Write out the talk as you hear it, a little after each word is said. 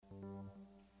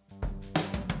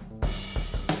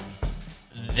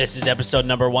This is episode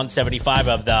number 175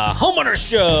 of the Homeowner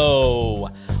Show.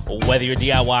 Whether you're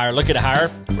DIY or looking to hire,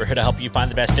 we're here to help you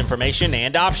find the best information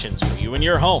and options for you and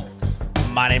your home.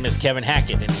 My name is Kevin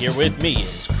Hackett, and here with me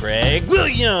is Craig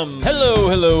Williams.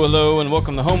 Hello, and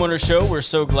welcome to the Homeowner Show. We're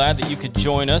so glad that you could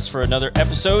join us for another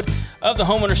episode of the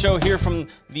Homeowner Show here from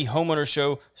the Homeowner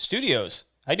Show studios.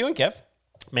 How you doing, Kev?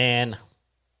 Man,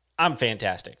 I'm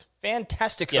fantastic.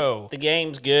 Fantastico. Yep, the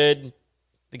game's good.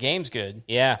 The game's good.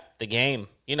 Yeah, the game,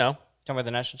 you know. Talking about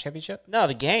the national championship? No,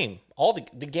 the game.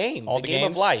 The game. All the the game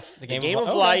games? of life. The The game game of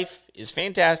of li- life is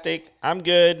fantastic. I'm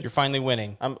good. You're finally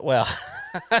winning. Well,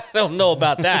 I don't know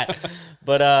about that,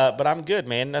 but I'm good,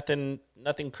 man. Nothing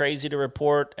crazy to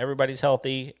report. Everybody's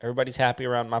healthy. Everybody's happy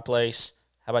around my place.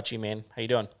 How about you, man? How you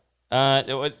doing?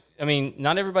 I mean,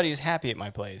 not everybody is happy at my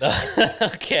place.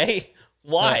 Okay.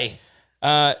 Why?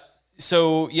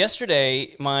 So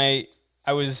yesterday,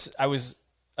 I was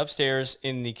upstairs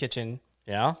in the kitchen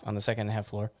Yeah. on the second and a half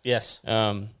floor. Yes.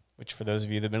 Which for those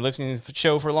of you that have been listening to the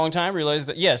show for a long time realize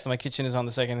that, yes, my kitchen is on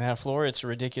the second and a half floor. It's a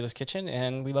ridiculous kitchen,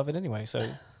 and we love it anyway, so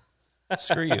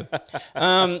screw you.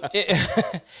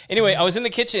 Anyway, I was in the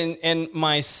kitchen, and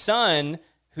my son,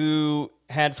 who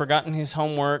had forgotten his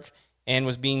homework and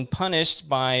was being punished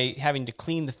by having to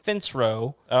clean the fence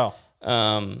row,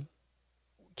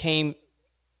 came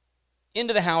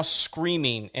into the house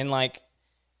screaming, and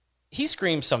he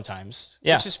screams sometimes,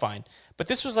 Yeah. which is fine. But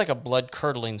this was like a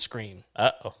blood-curdling scream.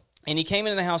 Uh-oh. And he came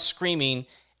into the house screaming,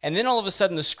 and then all of a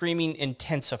sudden the screaming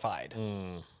intensified.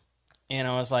 And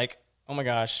I was like, oh my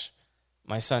gosh,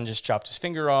 my son just chopped his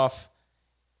finger off.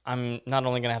 I'm not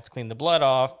only going to have to clean the blood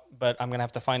off, but I'm going to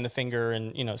have to find the finger.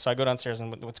 And, so I go downstairs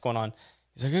and what's going on?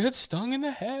 He's like, I got stung in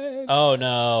the head. Oh,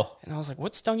 no. And I was like,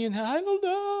 what stung you in the head? I don't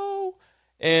know.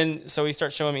 And so he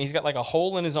starts showing me, he's got like a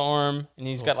hole in his arm, and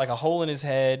he's got like a hole in his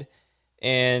head.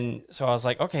 And so I was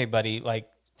like, okay, buddy,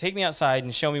 take me outside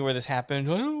and show me where this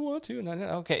happened. I don't want to. No,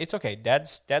 okay, it's okay.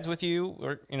 Dad's with you,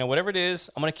 or whatever it is,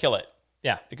 I'm gonna kill it.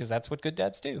 Yeah. Because that's what good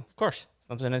dads do. Of course.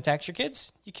 Something attacks your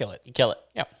kids, you kill it. You kill it.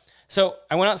 Yeah. So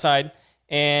I went outside,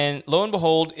 and lo and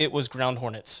behold, it was ground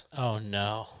hornets. Oh,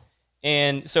 no.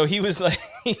 And so he was like,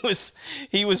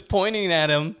 he was pointing at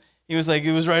him. He was like,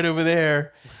 it was right over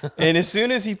there. And as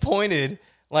soon as he pointed,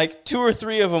 two or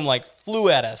three of them flew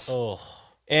at us. Oh.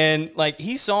 And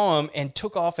he saw him and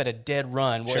took off at a dead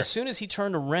run. Well, Sure. as soon as he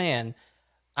turned and ran,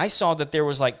 I saw that there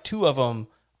was two of them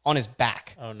on his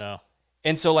back. Oh, no.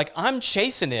 And so I'm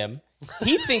chasing him.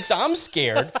 He thinks I'm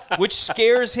scared, which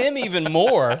scares him even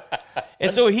more.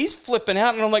 And so he's flipping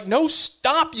out, and I'm like, no,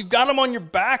 stop. You've got him on your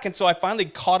back. And so I finally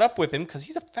caught up with him because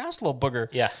he's a fast little booger.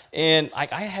 Yeah. And I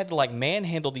had to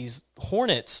manhandle these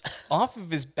hornets off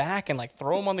of his back and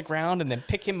throw him on the ground and then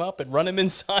pick him up and run him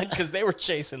inside because they were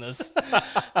chasing us.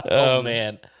 Oh,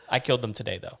 man. I killed them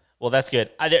today, though. Well, that's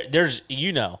good.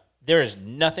 There is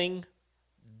nothing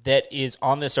that is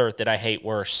on this earth that I hate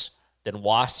worse than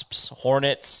wasps,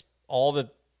 hornets, all the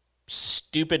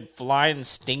stupid flying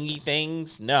stingy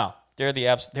things. No. They're they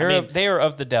are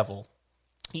of the devil.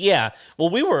 Yeah.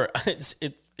 Well,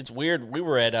 it's weird. We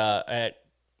were at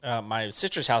my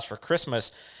sister's house for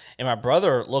Christmas, and my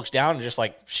brother looks down and just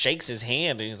shakes his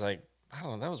hand, and he's like, I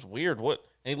don't know, that was weird. What?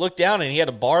 And he looked down, and he had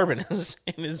a barb in his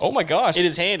Oh my gosh. in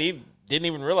his hand. He didn't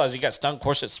even realize he got stung. Of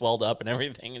course, it swelled up and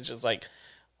everything. It's just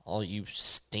all you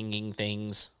stinging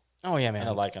things. Oh yeah, man.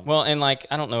 I like 'em. Well, and I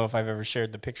don't know if I've ever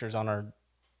shared the pictures on our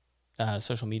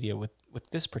social media with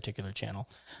this particular channel.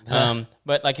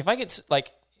 But if I get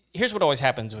here's what always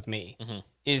happens with me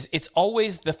is it's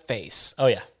always the face. Oh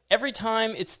yeah. Every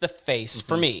time it's the face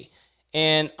for me.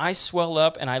 And I swell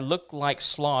up and I look like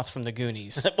Sloth from the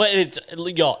Goonies. But it's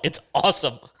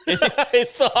awesome.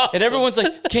 It's awesome. And everyone's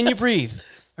like, can you breathe?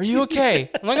 Are you okay?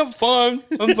 I'm like, I'm fine.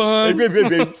 I'm fine.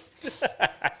 But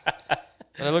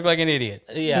I look like an idiot.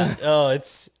 Yeah. Oh,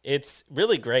 it's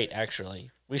really great,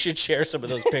 actually. We should share some of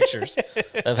those pictures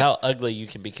of how ugly you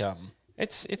can become.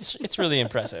 It's really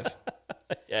impressive.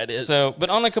 Yeah, it is. So, but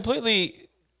on a completely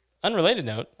unrelated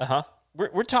note, Uh-huh.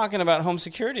 we're talking about home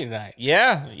security tonight.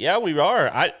 Yeah, we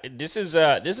are. This is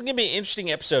gonna be an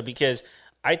interesting episode because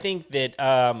I think that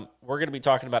we're gonna be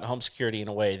talking about home security in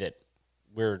a way that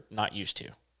we're not used to.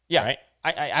 Yeah, right?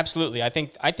 I absolutely. I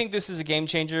think this is a game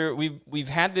changer. We've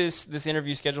had this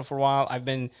interview scheduled for a while.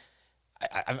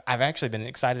 I've actually been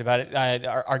excited about it.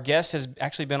 Our guest has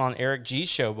actually been on Eric G's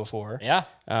show before. Yeah.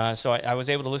 So I was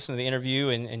able to listen to the interview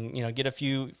and get a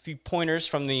few pointers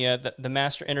from the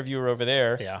master interviewer over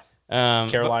there. Yeah.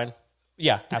 Caroline.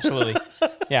 Yeah, absolutely.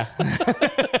 Yeah.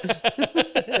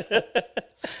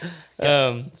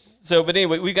 But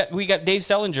anyway, we got Dave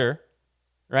Selinger,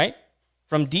 right?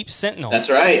 from Deep Sentinel. That's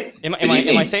right. Am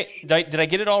I saying? Did I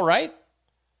get it all right?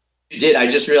 You did. I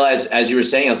just realized as you were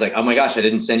saying, I was like, oh my gosh, I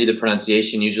didn't send you the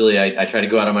pronunciation. Usually I try to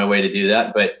go out of my way to do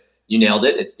that, but you nailed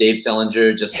it. It's Dave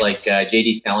Selinger, just like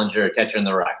JD Salinger, Catcher in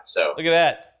the Rye. So look at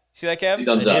that. See that, Kev?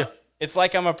 Thumbs up. It's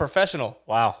like I'm a professional.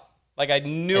 Wow. Like I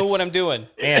knew what I'm doing.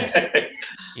 Man,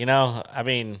 I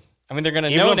mean, they're going to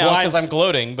know now because I'm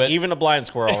gloating, but even a blind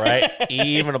squirrel, right?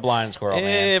 Even a blind squirrel,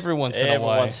 man. Every once in a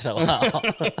while.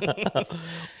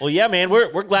 Well, yeah, man,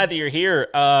 we're glad that you're here.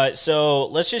 So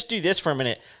let's just do this for a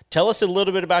minute. Tell us a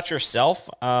little bit about yourself.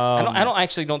 I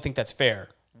don't think that's fair.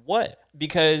 What?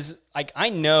 Because I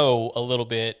know a little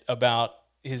bit about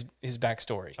his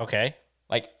backstory. Okay.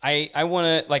 I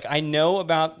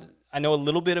know a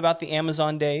little bit about the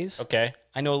Amazon days. Okay.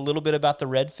 I know a little bit about the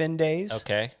Redfin days.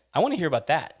 Okay. I want to hear about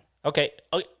that. Okay.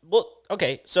 Well,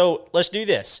 okay. So let's do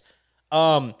this.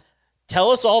 Tell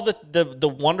us all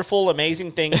the wonderful,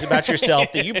 amazing things about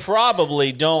yourself that you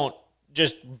probably don't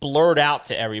just blurt out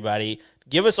to everybody.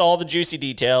 Give us all the juicy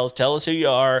details. Tell us who you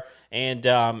are and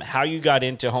how you got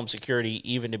into home security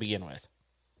even to begin with.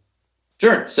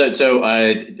 Sure. So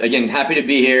again, happy to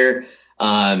be here.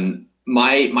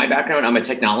 My background, I'm a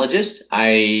technologist.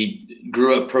 I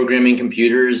grew up programming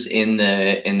computers in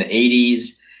the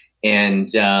 80s, and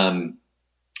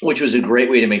which was a great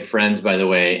way to make friends, by the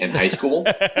way, in high school.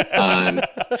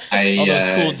 All those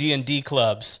cool D&D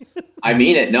clubs. I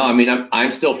mean it. No, I mean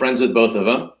I'm still friends with both of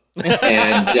them,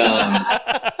 and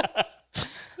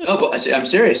no, but I'm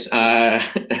serious.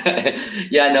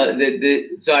 Yeah, no.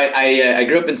 So I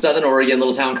grew up in Southern Oregon, a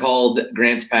little town called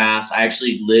Grants Pass. I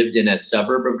actually lived in a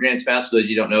suburb of Grants Pass. For those of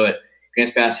you who don't know it,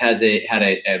 Grants Pass had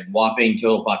a whopping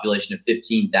total population of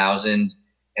 15,000,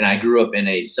 and I grew up in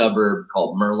a suburb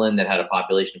called Merlin that had a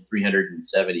population of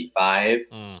 375.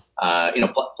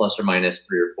 Plus or minus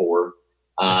 3 or 4.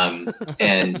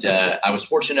 And I was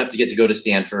fortunate enough to get to go to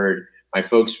Stanford. My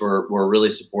folks were really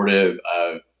supportive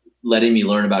of letting me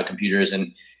learn about computers.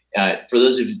 And for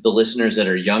those of the listeners that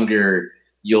are younger,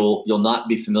 you'll not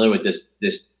be familiar with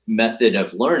this method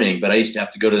of learning, but I used to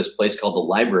have to go to this place called the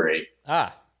library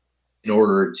in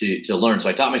order to learn. So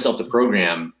I taught myself to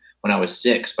program when I was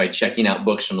 6 by checking out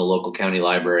books from the local county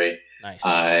library. Nice.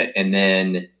 And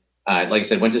then, like I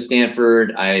said, went to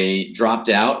Stanford. I dropped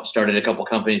out, started a couple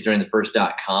companies during the first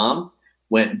 .com,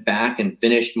 went back and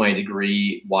finished my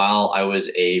degree while I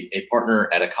was a partner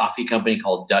at a coffee company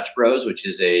called Dutch Bros, which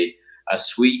is a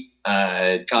sweet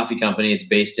coffee company. It's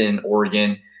based in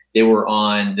Oregon. They were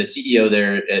on, the CEO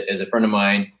there is a friend of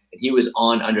mine, and he was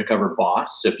on Undercover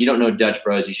Boss. So if you don't know Dutch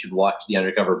Bros, you should watch the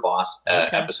Undercover Boss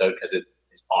episode because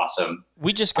it's awesome.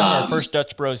 We just got our first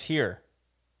Dutch Bros here.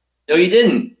 No, you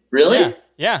didn't? Really?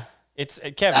 Yeah. It's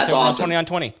Kevin. That's it's awesome. 20 on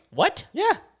 20. What?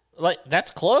 Yeah. Like, that's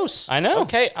close. I know.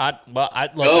 Okay. I'm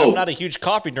not a huge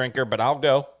coffee drinker, but I'll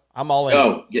go. I'm all in.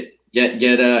 Go get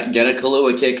a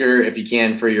Kahlua kicker if you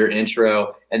can for your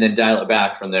intro, and then dial it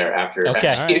back from there after you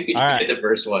get the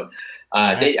first one.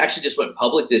 They actually just went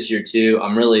public this year too.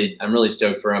 I'm really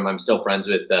stoked for them. I'm still friends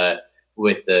with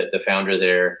the founder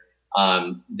there.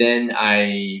 Then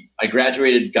I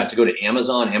graduated, got to go to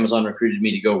Amazon. Amazon recruited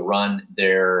me to go run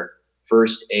their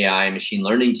first AI machine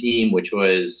learning team, which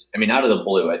was, out of the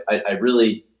blue.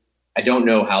 I don't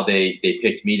know how they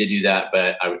picked me to do that,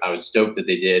 but I was stoked that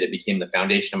they did. It became the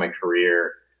foundation of my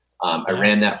career. I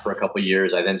ran that for a couple of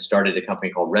years. I then started a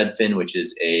company called Redfin, which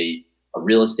is a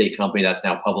real estate company that's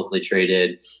now publicly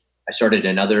traded. I started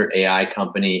another AI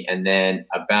company, and then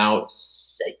about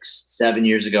 6-7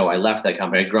 years ago, I left that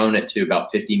company. I'd grown it to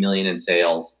about 50 million in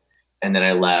sales, and then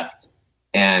I left.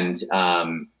 And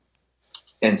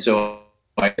so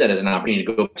I did that as an opportunity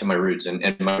to go back to my roots.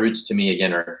 And my roots to me,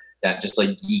 again, are that just like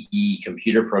geeky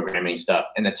computer programming stuff.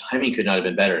 And the timing could not have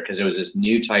been better because there was this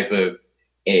new type of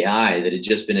AI that had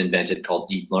just been invented called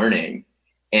deep learning.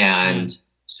 And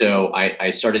so I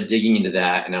started digging into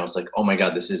that, and I was like, oh my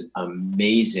God, this is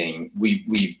amazing.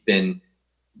 We've been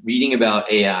reading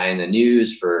about AI in the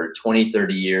news for 20,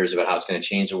 30 years about how it's going to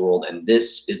change the world. And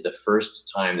this is the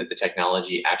first time that the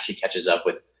technology actually catches up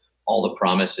with all the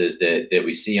promises that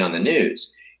we see on the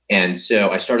news. And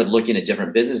so I started looking at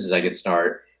different businesses I could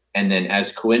start. And then,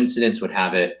 as coincidence would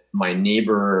have it, my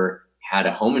neighbor had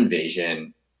a home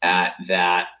invasion at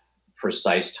that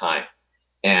precise time.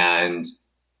 And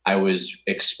I was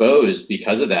exposed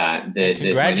because of that.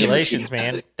 Congratulations,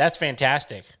 man. That's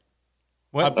fantastic.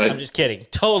 I'm just kidding.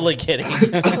 Totally kidding.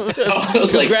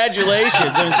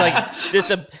 Congratulations. It's like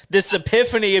this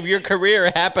epiphany of your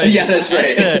career happened. Yeah, that's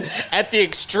right. At the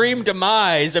extreme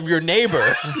demise of your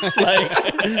neighbor.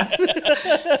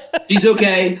 She's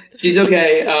okay.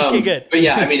 Okay, good. But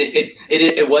yeah, I mean,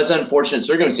 it was unfortunate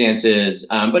circumstances,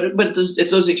 but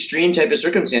it's those extreme type of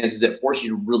circumstances that force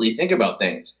you to really think about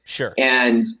things. Sure.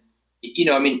 And,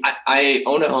 I mean, I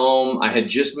own a home. I had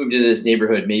just moved into this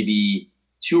neighborhood maybe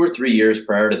 2 or 3 years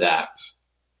prior to that.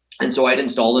 And so I'd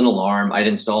installed an alarm. I'd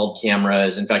installed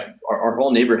cameras. In fact, our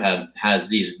whole neighborhood has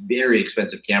these very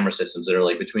expensive camera systems that are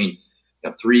like between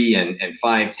 $3,000 and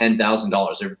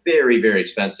 $5,000-$10,000. They're very, very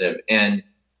expensive. And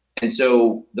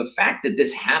so the fact that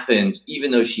this happened, even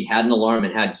though she had an alarm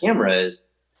and had cameras,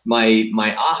 my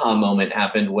aha moment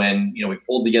happened when, we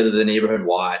pulled together the neighborhood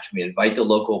watch. We invite the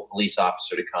local police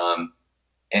officer to come,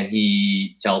 and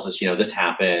he tells us, this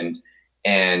happened.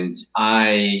 And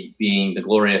I, being the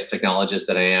glorious technologist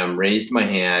that I am, raised my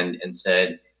hand and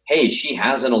said, hey, she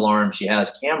has an alarm. She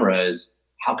has cameras.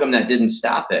 How come that didn't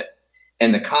stop it?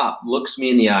 And the cop looks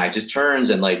me in the eye, just turns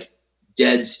and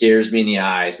dead stares me in the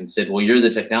eyes and said, well, you're the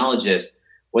technologist.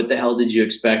 What the hell did you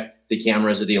expect the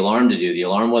cameras or the alarm to do? The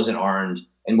alarm wasn't armed.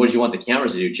 And what did you want the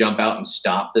cameras to do? Jump out and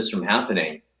stop this from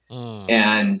happening.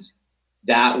 And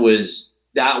that was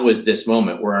this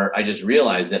moment where I just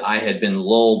realized that I had been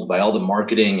lulled by all the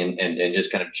marketing and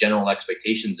just kind of general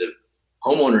expectations of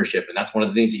home ownership. And that's one of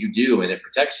the things that you do, and it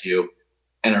protects you.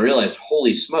 And I realized,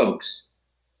 holy smokes,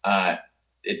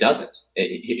 it doesn't.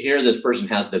 Here, this person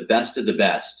has the best of the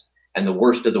best, and the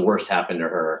worst of the worst happened to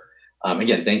her.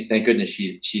 Again, thank goodness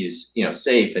she's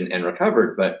safe and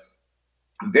recovered, but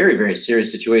very, very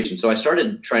serious situation. So I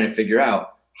started trying to figure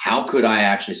out, how could I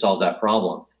actually solve that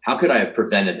problem? How could I have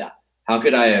prevented that? How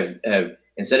could I have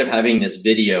instead of having this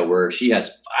video where she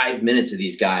has 5 minutes of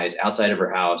these guys outside of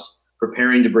her house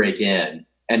preparing to break in,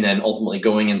 and then ultimately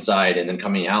going inside and then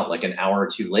coming out like an hour or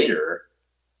two later,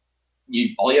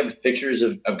 all you have is pictures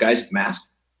of guys with masks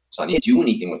on. You didn't do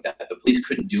anything with that. The police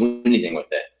couldn't do anything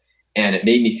with it. And it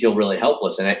made me feel really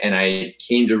helpless. And I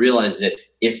came to realize that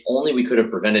if only we could have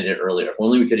prevented it earlier, if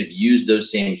only we could have used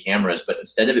those same cameras, but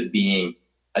instead of it being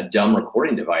a dumb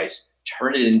recording device,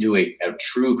 turn it into a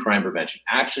true crime prevention,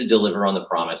 actually deliver on the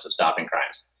promise of stopping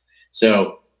crimes.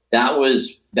 So that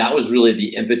was really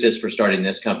the impetus for starting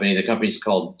this company. The company's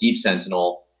called Deep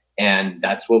Sentinel, and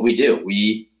that's what we do.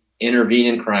 We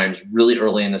intervene in crimes really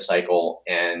early in the cycle,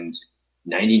 and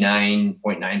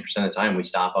 99.9% of the time we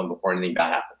stop them before anything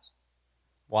bad happens.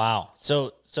 Wow.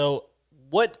 So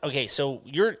what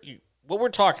we're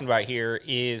talking about here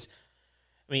is,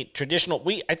 traditional,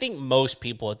 I think most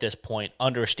people at this point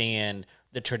understand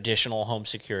the traditional home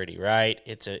security, right?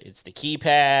 It's the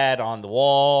keypad on the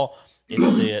wall,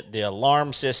 it's the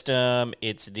alarm system,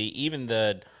 it's even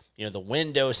the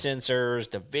window sensors,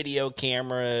 the video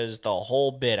cameras, the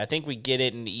whole bit. I think we get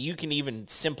it, and you can even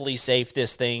simply safe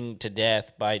this thing to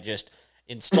death by just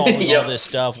installing all this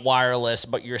stuff wireless,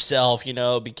 but yourself,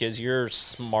 because you're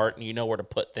smart and you know where to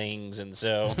put things. And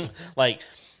so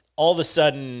all of a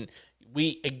sudden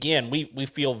we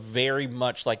feel very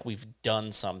much like we've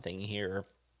done something here.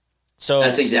 So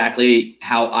that's exactly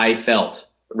how I felt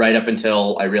right up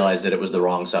until I realized that it was the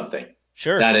wrong something.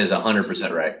 Sure. That is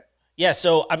 100% right. Yeah.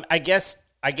 So I guess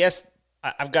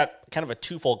I've got kind of a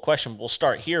twofold question. We'll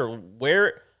start here.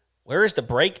 Where is the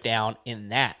breakdown in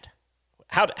that?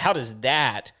 How does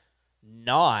that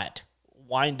not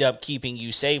wind up keeping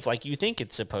you safe like you think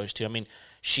it's supposed to?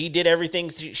 She did everything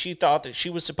she thought that she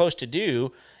was supposed to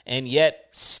do, and yet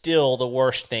still the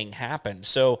worst thing happened.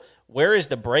 So where is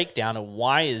the breakdown, and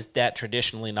why is that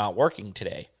traditionally not working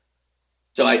today?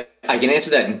 So I can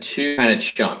answer that in two kind of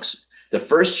chunks. The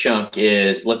first chunk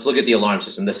is, let's look at the alarm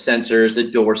system, the sensors, the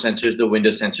door sensors, the window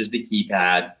sensors, the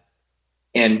keypad,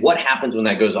 and what happens when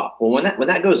that goes off. Well, when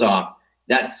that goes off,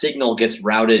 that signal gets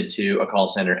routed to a call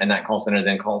center, and that call center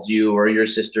then calls you or your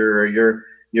sister or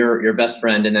your best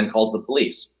friend, and then calls the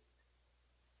police.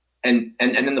 And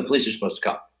then the police are supposed to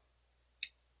come.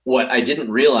 What I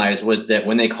didn't realize was that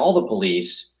when they call the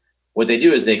police, what they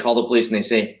do is they call the police and they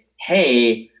say,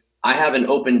 hey, I have an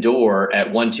open door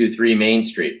at 123 Main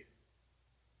Street.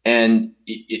 And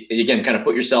again, kind of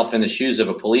put yourself in the shoes of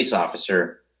a police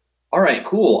officer. All right,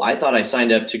 cool. I thought I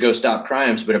signed up to go stop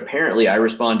crimes, but apparently I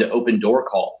respond to open door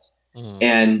calls.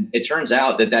 And it turns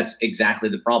out that that's exactly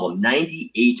the problem.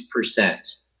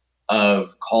 98%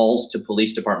 of calls to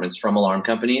police departments from alarm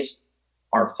companies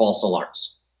are false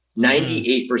alarms.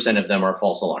 98% of them are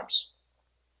false alarms.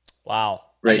 Wow.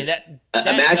 Right.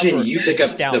 Imagine you pick up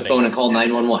the phone and call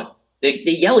 911. They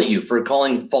yell at you for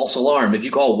calling false alarm. If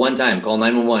you call one time, call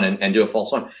 911 and do a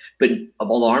false alarm. But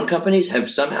alarm companies have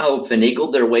somehow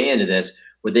finagled their way into this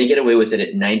where they get away with it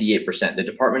at 98%. The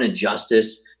Department of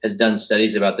Justice has done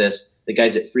studies about this, the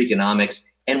guys at Freakonomics.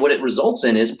 And what it results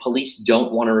in is police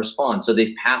don't want to respond. So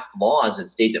they've passed laws that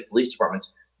state that police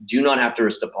departments do not have to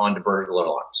respond to burglar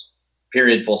alarms.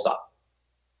 Period. Full stop.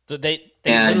 So they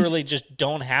literally just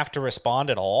don't have to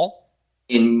respond at all?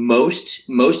 In most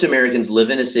Americans live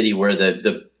in a city where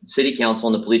the city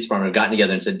council and the police department have gotten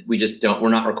together and said, we're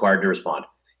not required to respond.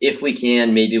 If we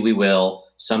can, maybe we will.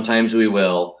 Sometimes we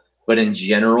will. But in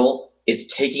general,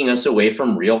 it's taking us away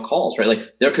from real calls, right?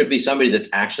 Like there could be somebody that's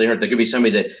actually hurt. There could be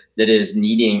somebody that is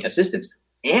needing assistance.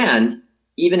 And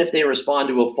even if they respond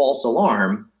to a false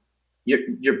alarm,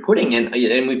 you're putting in,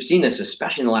 and we've seen this,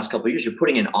 especially in the last couple of years, you're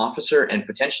putting an officer and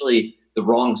potentially the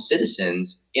wrong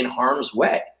citizens in harm's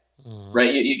way.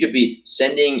 Right, you could be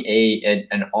sending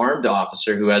an armed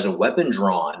officer who has a weapon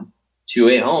drawn to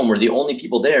a home where the only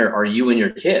people there are you and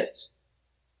your kids.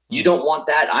 You don't want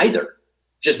that either.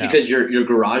 Just because your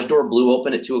garage door blew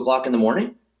open at 2:00 in the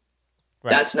morning.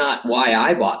 Right. That's not why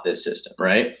I bought this system,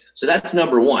 right? So that's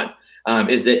number one,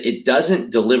 is that it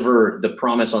doesn't deliver the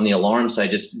promise on the alarm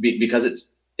side just because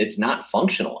it's not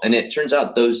functional. And it turns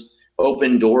out those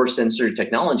open door sensor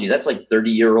technology, that's like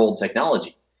 30-year-old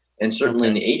technology. And certainly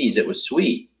in the 80s, it was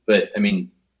sweet, but I mean,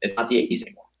 it's not the 80s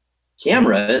anymore.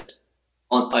 Cameras,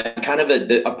 on kind of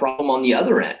a problem on the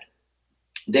other end.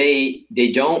 They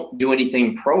don't do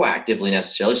anything proactively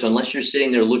necessarily. So unless you're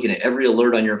sitting there looking at every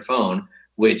alert on your phone,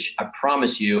 which I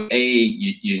promise you, A,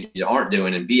 you aren't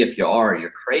doing, and B, if you are, you're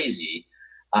crazy.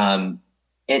 And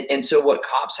so what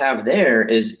cops have there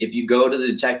is if you go to the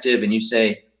detective and you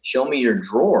say, show me your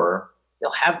drawer,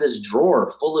 they'll have this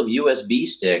drawer full of USB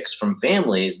sticks from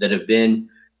families that have been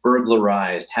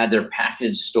burglarized, had their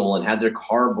package stolen, had their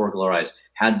car burglarized,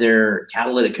 had their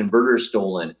catalytic converter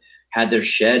stolen, had their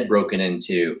shed broken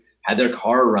into, had their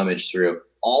car rummaged through,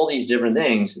 all these different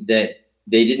things that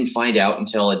they didn't find out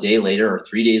until a day later or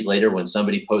 3 days later when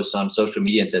somebody posts on social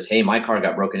media and says, hey, my car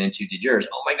got broken into, did yours?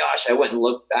 Oh my gosh, I went and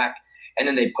looked back. And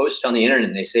then they post it on the internet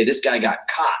and they say, this guy got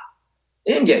caught.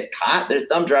 They didn't get caught. Their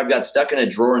thumb drive got stuck in a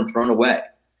drawer and thrown away.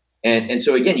 And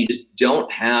so, again, you just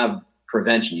don't have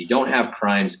prevention. You don't have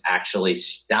crimes actually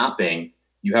stopping.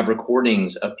 You have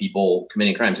recordings of people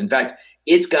committing crimes. In fact,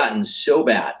 it's gotten so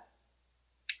bad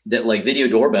that, like video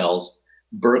doorbells,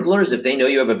 burglars, if they know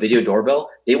you have a video doorbell,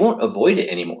 they won't avoid it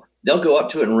anymore. They'll go up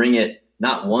to it and ring it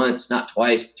not once, not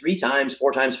twice, 3 times,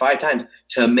 4 times, 5 times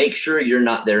to make sure you're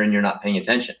not there and you're not paying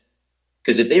attention.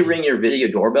 Because if they ring your video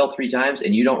doorbell 3 times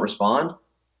and you don't respond,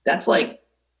 that's like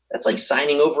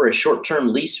signing over a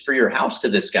short-term lease for your house to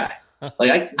this guy.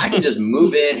 Like I can just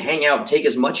move in, hang out, take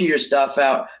as much of your stuff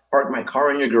out, park my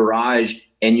car in your garage,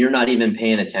 and you're not even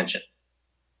paying attention.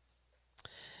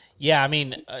 Yeah, I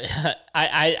mean,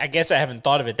 I guess I haven't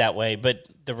thought of it that way, but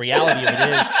the reality of it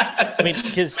is, I mean,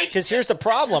 because here's the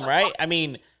problem, right? I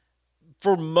mean,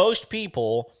 for most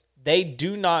people, they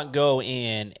do not go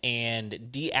in and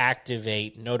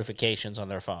deactivate notifications on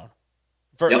their phone.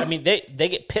 I mean, they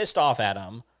get pissed off at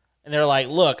them, and they're like,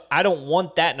 look, I don't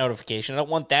want that notification. I don't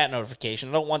want that notification.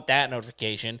 I don't want that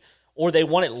notification. Or they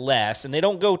want it less, and they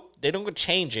don't go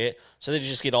change it, so they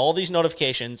just get all these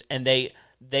notifications, and they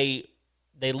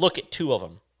look at 2 of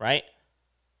them, right?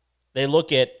 They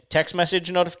look at text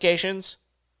message notifications,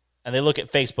 and they look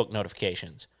at Facebook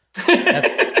notifications.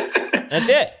 That's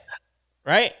it,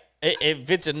 right? If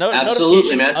it's a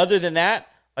notification, man. Other than that,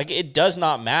 like it does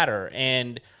not matter.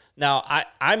 And now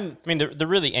I mean, the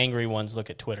really angry ones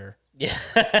look at Twitter. Yeah.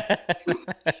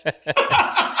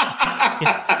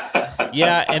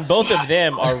 Yeah, and both of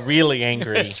them are really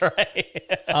angry. That's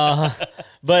right.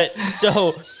 But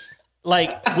so,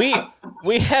 like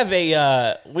we have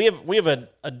a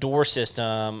door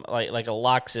system, like a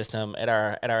lock system at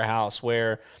our house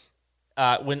where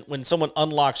when someone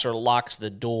unlocks or locks the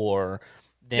door,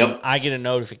 then I get a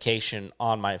notification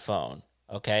on my phone.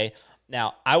 Okay.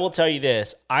 Now, I will tell you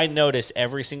this. I notice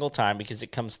every single time because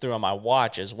it comes through on my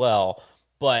watch as well,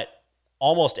 but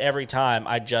almost every time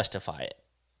I justify it.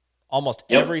 Almost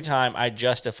every time I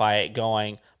justify it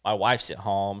going, my wife's at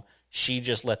home, she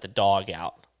just let the dog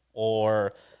out,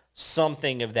 or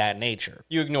something of that nature.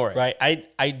 You ignore it. Right?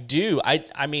 I do.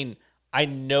 I mean, I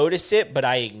notice it, but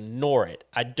I ignore it.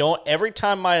 I don't. Every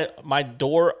time my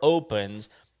door opens,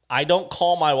 I don't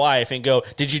call my wife and go,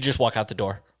 did you just walk out the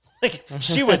door? Like,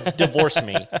 she would divorce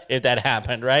me if that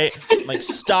happened, right? Like,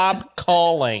 stop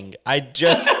calling. I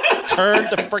just turned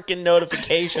the freaking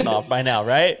notification off by now,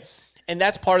 right? And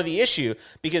that's part of the issue,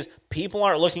 because people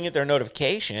aren't looking at their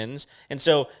notifications. And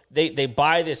so they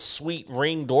buy this sweet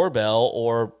Ring doorbell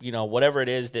or, whatever it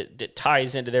is that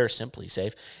ties into their Simply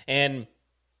Safe. And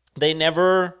they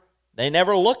never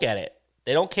look at it.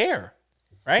 They don't care.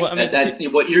 Right. Well, I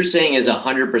mean, what you're saying is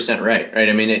 100% right.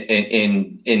 I mean,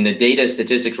 in the data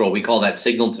statistics world, we call that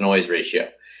signal to noise ratio.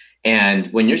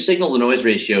 And when your signal to noise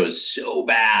ratio is so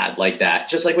bad like that,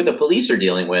 just like what the police are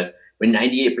dealing with, when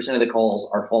 98% of the calls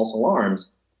are false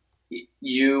alarms,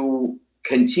 you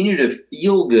continue to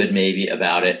feel good maybe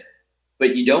about it,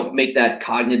 but you don't make that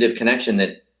cognitive connection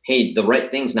that, hey, the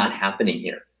right thing's not happening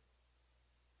here.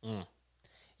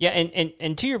 Yeah,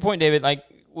 and to your point, David, like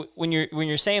when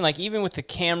you're saying, like, even with the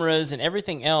cameras and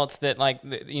everything else that, like,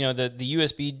 the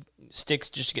USB sticks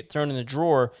just get thrown in the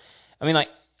drawer, I mean, like,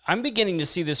 I'm beginning to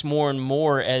see this more and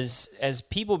more as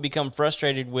people become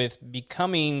frustrated with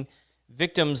becoming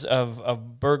victims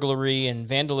of burglary and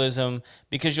vandalism,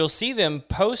 because you'll see them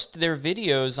post their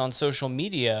videos on social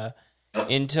media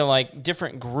into like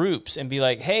different groups and be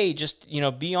like, hey, just,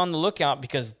 be on the lookout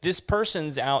because this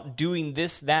person's out doing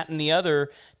this, that, and the other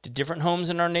to different homes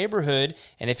in our neighborhood.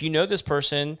 And if you know this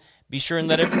person, be sure and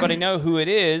let everybody know who it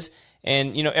is.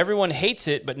 And, everyone hates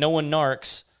it, but no one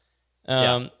narcs.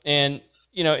 And,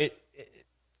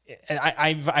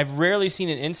 I've rarely seen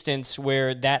an instance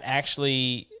where that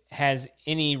actually has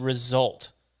any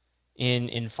result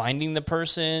in finding the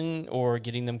person or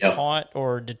getting them caught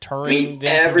or deterring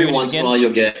them. Every once in a while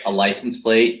you'll get a license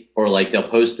plate, or like they'll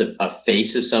post a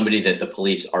face of somebody that the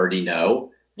police already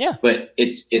know. Yeah. But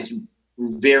it's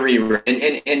very rare.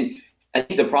 And I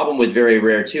think the problem with very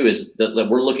rare too is that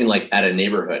we're looking like at a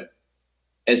neighborhood.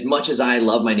 As much as I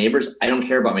love my neighbors, I don't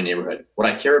care about my neighborhood. What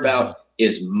I care about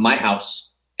is my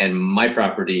house and my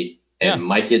property and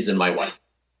my kids and my wife.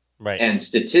 Right. And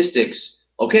statistics,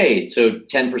 okay, so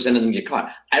 10% of them get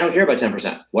caught. I don't care about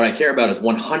 10%. What I care about is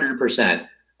 100%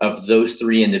 of those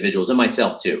three individuals, and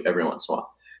myself too, every once in a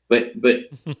while. But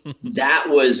that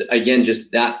was, again,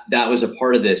 just that was a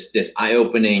part of this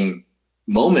eye-opening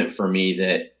moment for me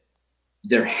that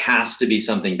there has to be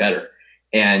something better.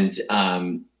 And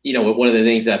one of the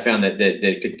things that I found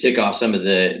that could tick off some of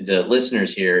the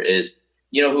listeners here is,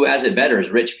 who has it better is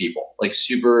rich people. Like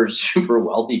super, super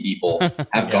wealthy people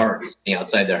have guards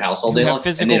outside their house all day long.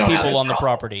 Physical people on the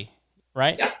property,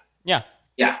 right? Yeah.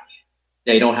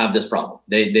 They don't have this problem.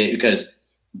 Because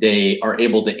they are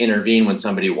able to intervene when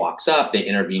somebody walks up. They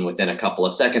intervene within a couple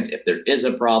of seconds. If there is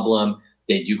a problem,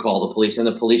 they do call the police, and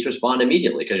the police respond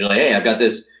immediately. Because you're like, hey, I've got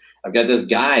this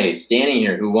guy standing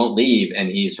here who won't leave, and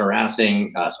he's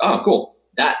harassing us. Oh, cool.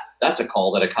 That's a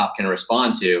call that a cop can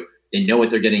respond to. They know what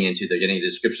they're getting into. They're getting a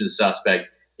description of the suspect.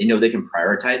 They know they can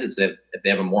prioritize it. So if they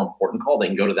have a more important call, they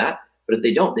can go to that. But if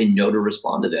they don't, they know to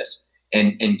respond to this.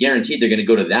 And guaranteed they're going to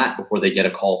go to that before they get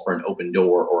a call for an open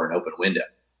door or an open window.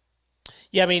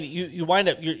 Yeah, I mean, you wind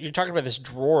up, you're talking about this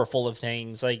drawer full of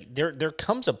things. Like there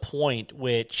comes a point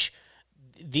which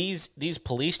these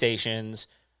police stations,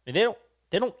 they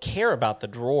don't care about the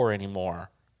drawer anymore,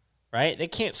 right? They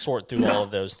can't sort through all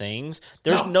of those things.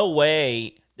 There's no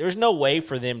way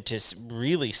for them to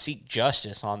really seek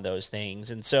justice on those things.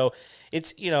 And so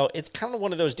it's kind of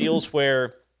one of those deals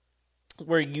where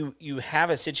you have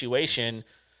a situation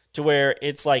to where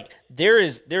it's like there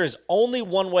is only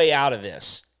one way out of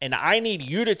this, and I need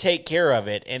you to take care of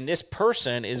it. And this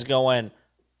person is going,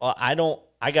 well,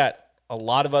 I got a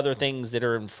lot of other things that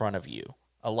are in front of you,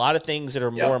 a lot of things that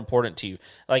are more important to you.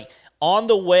 Like on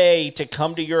the way to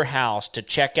come to your house to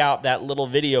check out that little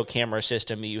video camera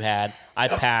system that you had, I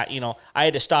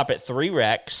had to stop at 3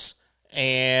 wrecks,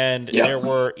 and there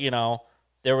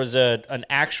was an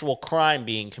actual crime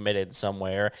being committed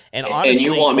somewhere. And honestly,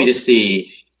 and you want me to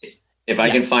see if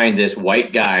I can find this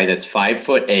white guy that's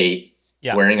 5'8",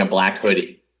 wearing a black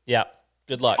hoodie. Yeah.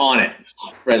 Good luck. On it.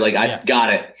 Right. Like I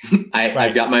got it.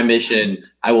 I've got my mission.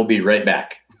 I will be right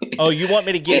back. Oh, you want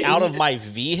me to get out of my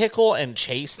vehicle and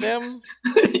chase them?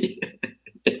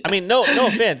 I mean, no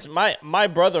offense. My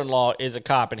brother-in-law is a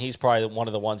cop, and he's probably one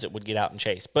of the ones that would get out and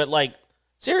chase. But like,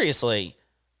 seriously,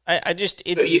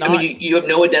 you have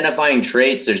no identifying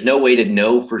traits. There's no way to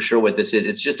know for sure what this is.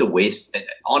 It's just a waste.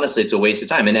 Honestly, it's a waste of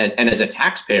time. And as a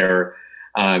taxpayer,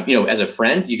 as a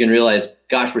friend, you can realize,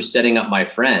 gosh, we're setting up my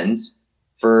friends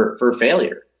for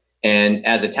failure. And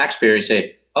as a taxpayer, you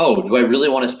say, oh, do I really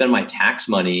want to spend my tax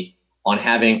money on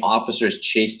having officers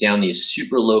chase down these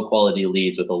super low quality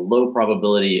leads with a low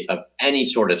probability of any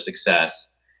sort of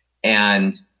success,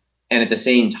 and at the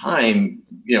same time,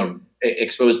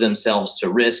 expose themselves to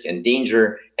risk and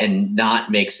danger and not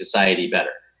make society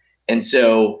better? And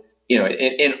so,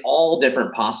 in all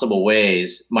different possible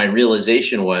ways, my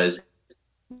realization was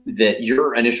that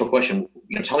your initial question,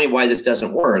 tell me why this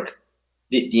doesn't work.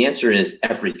 The answer is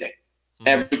everything.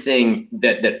 Everything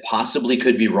that possibly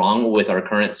could be wrong with our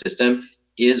current system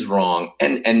is wrong.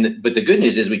 But the good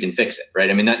news is we can fix it, right?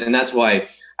 I mean, that's why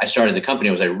I started the company,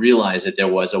 was I realized that there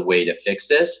was a way to fix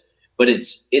this, but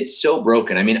it's so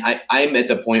broken. I mean, I'm at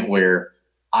the point where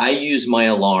I use my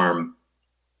alarm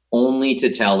only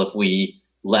to tell if we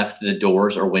left the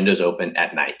doors or windows open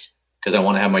at night, because I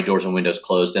want to have my doors and windows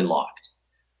closed and locked.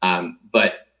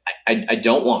 But I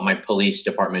don't want my police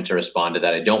department to respond to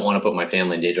that. I don't want to put my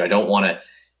family in danger. I don't want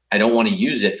to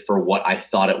use it for what I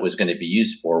thought it was going to be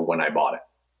used for when I bought it.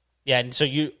 Yeah, and so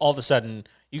you all of a sudden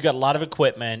you got a lot of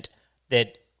equipment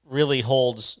that really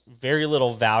holds very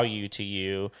little value to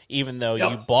you, even though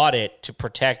you bought it to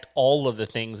protect all of the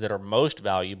things that are most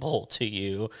valuable to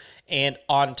you. And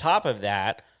on top of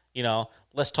that,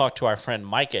 let's talk to our friend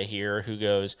Micah here, who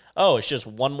goes, "Oh, it's just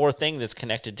one more thing that's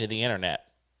connected to the internet."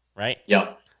 Right?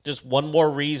 Yeah. Just one more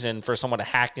reason for someone to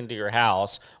hack into your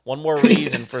house, one more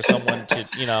reason for someone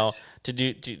to,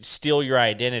 to steal your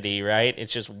identity, right?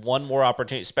 It's just one more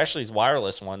opportunity, especially these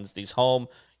wireless ones, these home,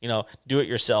 do it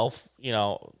yourself,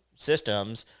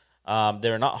 systems.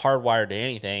 They're not hardwired to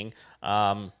anything.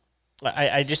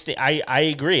 I just think I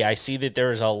agree. I see that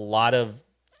there's a lot of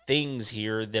things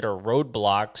here that are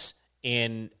roadblocks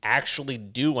in actually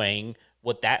doing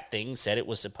what that thing said it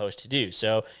was supposed to do.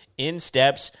 So in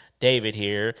steps David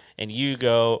here, and you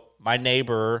go, my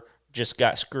neighbor just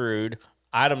got screwed.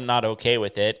 I'm not okay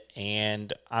with it,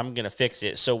 and I'm going to fix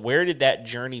it. So where did that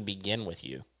journey begin with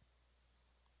you?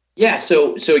 Yeah.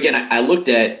 So again, I looked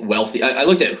at wealthy. I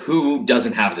looked at who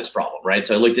doesn't have this problem, right?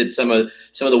 So I looked at some of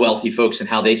the wealthy folks and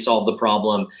how they solved the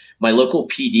problem. My local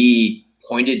PD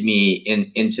pointed me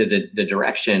into the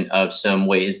direction of some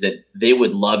ways that they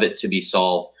would love it to be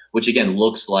solved, which again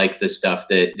looks like the stuff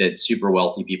that super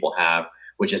wealthy people have,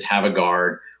 which is have a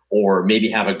guard, or maybe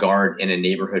have a guard in a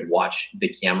neighborhood watch the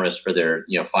cameras for their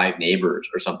 5 neighbors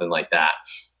or something like that.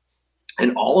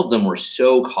 And all of them were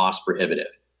so cost prohibitive.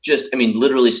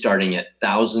 Literally starting at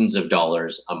thousands of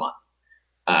dollars a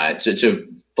month. So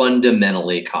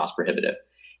fundamentally cost prohibitive.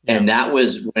 Yeah. And that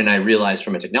was when I realized,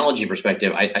 from a technology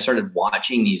perspective, I started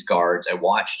watching these guards. I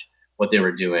watched what they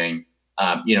were doing.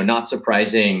 Not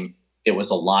surprising, it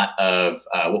was a lot of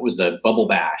what was the bubble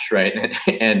bash, right?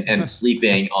 and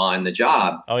sleeping on the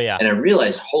job. Oh yeah. And I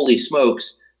realized, holy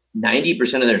smokes,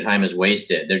 90% of their time is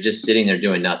wasted. They're just sitting there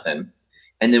doing nothing.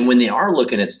 And then when they are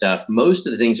looking at stuff, most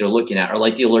of the things they're looking at are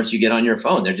like the alerts you get on your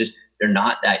phone. They're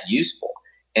not that useful.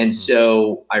 And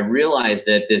so I realized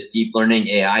that this deep learning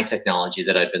AI technology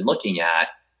that I've been looking at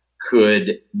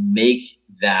could make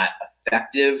that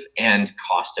effective and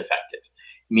cost effective,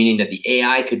 meaning that the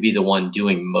AI could be the one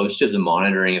doing most of the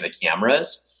monitoring of the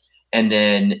cameras. And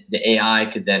then the AI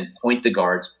could then point the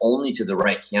guards only to the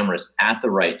right cameras at the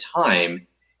right time.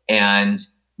 And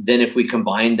then if we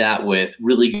combine that with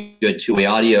really good two-way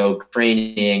audio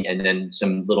training and then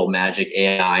some little magic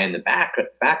AI in the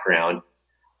background,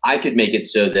 I could make it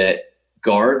so that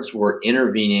guards were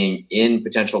intervening in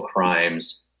potential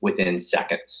crimes within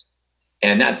seconds.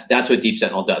 And that's what Deep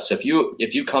Sentinel does. So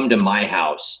if you come to my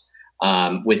house,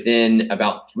 within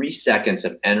about 3 seconds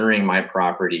of entering my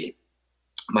property,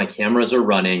 my cameras are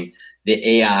running,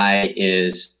 the AI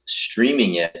is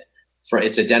streaming it.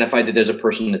 It's identified that there's a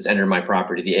person that's entered my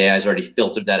property. The AI has already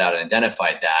filtered that out and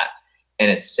identified that. And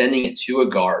it's sending it to a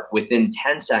guard. Within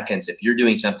 10 seconds, if you're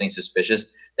doing something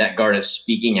suspicious, that guard is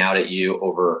speaking out at you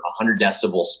over 100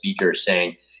 decibel speakers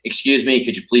saying, "Excuse me,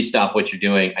 could you please stop what you're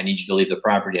doing? I need you to leave the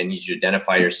property. I need you to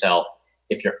identify yourself."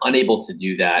 If you're unable to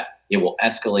do that, it will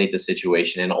escalate the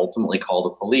situation and ultimately call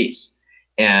the police.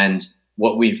 And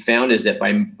what we've found is that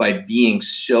by being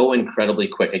so incredibly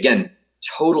quick, again,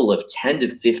 total of 10 to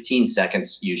 15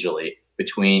 seconds usually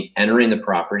between entering the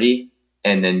property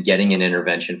and then getting an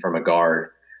intervention from a guard,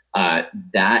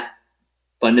 that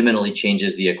fundamentally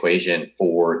changes the equation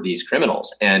for these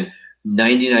criminals. And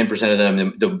 99% of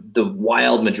them, the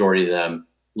wild majority of them,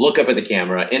 look up at the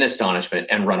camera in astonishment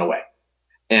and run away.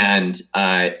 And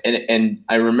I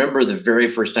remember the very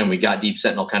first time we got Deep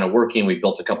Sentinel kind of working, we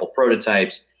built a couple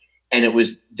prototypes, and it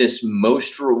was this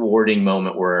most rewarding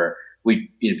moment where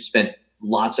we spent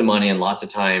lots of money and lots of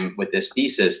time with this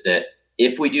thesis that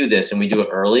if we do this and we do it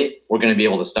early, we're going to be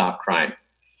able to stop crime.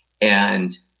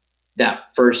 And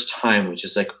that first time was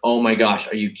just like, oh my gosh,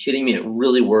 are you kidding me? It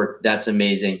really worked. That's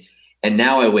amazing. And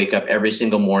now I wake up every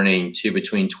single morning to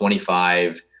between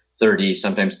 25, 30,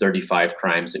 sometimes 35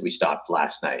 crimes that we stopped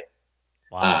last night.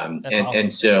 Wow. That's awesome.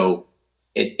 And so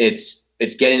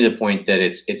it's getting to the point that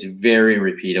it's very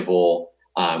repeatable.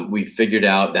 We figured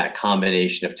out that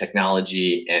combination of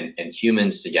technology and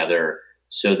humans together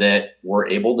so that we're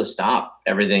able to stop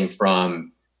everything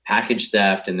from package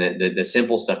theft and the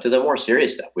simple stuff to the more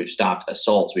serious stuff. We've stopped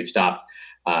assaults. We've stopped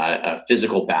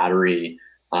physical battery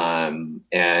and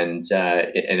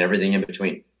everything in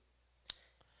between.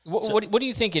 What do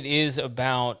you think it is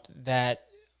about that?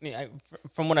 I mean,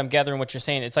 from what I'm gathering, what you're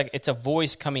saying, it's like it's a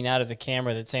voice coming out of the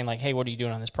camera that's saying like, "Hey, what are you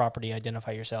doing on this property?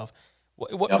 Identify yourself."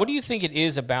 What do you think it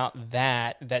is about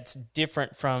that that's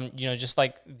different from, just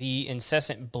like the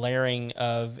incessant blaring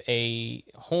of a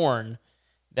horn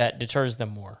that deters them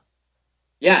more?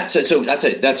 Yeah, so that's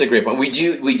a great point. We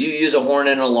do use a horn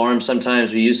and an alarm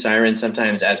sometimes. We use sirens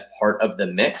sometimes as part of the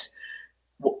mix.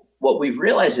 What we've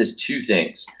realized is two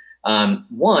things.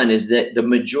 One is that the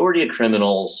majority of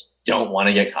criminals don't want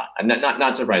to get caught.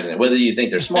 Not surprisingly, whether you think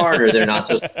they're smart or they're not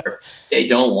so smart, they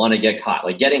don't want to get caught.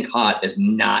 Like getting caught is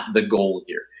not the goal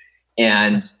here.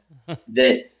 And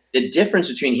the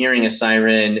difference between hearing a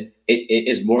siren, it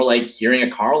is more like hearing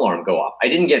a car alarm go off. I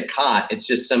didn't get caught. It's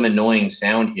just some annoying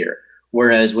sound here.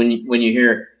 Whereas when you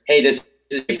hear, hey, this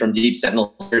is from Deep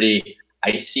Sentinel 30,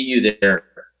 I see you there.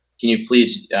 Can you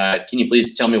please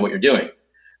tell me what you're doing?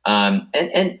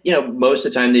 And most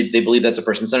of the time they believe that's a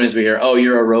person. Sometimes we hear, oh,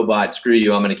 you're a robot, screw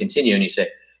you, I'm going to continue. And you say,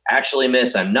 actually,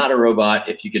 miss, I'm not a robot.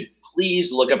 If you could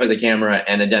please look up at the camera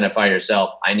and identify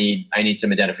yourself, I need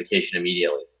some identification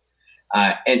immediately.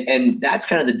 And that's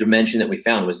kind of the dimension that we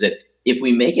found, was that if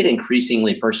we make it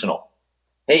increasingly personal,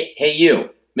 hey, you,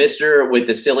 Mr. with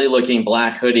the silly looking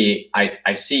black hoodie,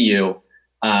 I see you.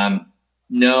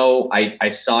 No, I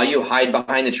saw you hide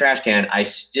behind the trash can. I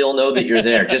still know that you're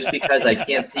there. Just because I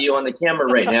can't see you on the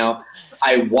camera right now,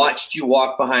 I watched you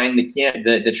walk behind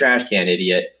the trash can,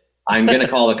 idiot. I'm going to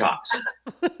call the cops.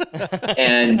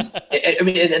 And I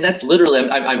mean, and that's literally,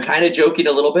 I'm kind of joking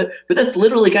a little bit, but that's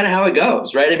literally kind of how it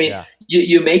goes, right? I mean,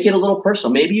 you make it a little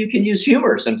personal. Maybe you can use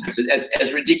humor sometimes,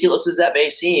 as ridiculous as that may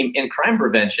seem in crime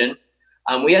prevention.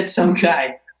 We had some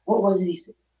guy, what was it he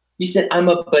said? He said, I'm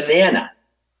a banana.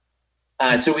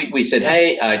 So we said,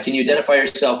 hey, can you identify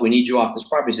yourself? We need you off this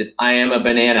property. He said, I am a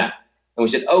banana. And we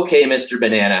said, okay, Mr.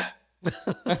 Banana,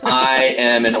 I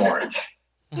am an orange.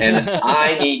 And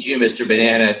I need you, Mr.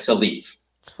 Banana, to leave.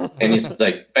 And he's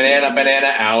like,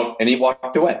 banana, out. And he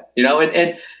walked away,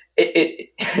 and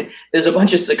there's a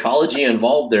bunch of psychology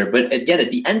involved there. But again,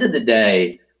 at the end of the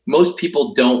day, most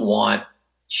people don't want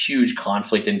huge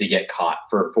conflict and to get caught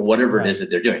for whatever it is that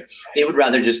they're doing. They would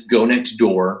rather just go next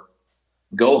door,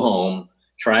 go home,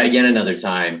 try again another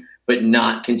time, but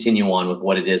not continue on with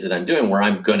what it is that I'm doing where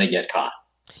I'm going to get caught.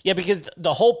 Yeah, because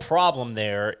the whole problem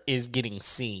there is getting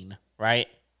seen, right?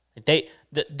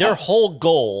 Their whole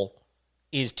goal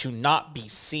is to not be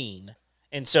seen.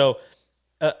 And so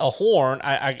a horn,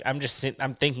 I'm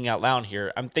thinking out loud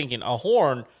here. I'm thinking a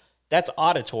horn, that's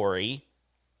auditory.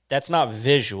 That's not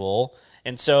visual.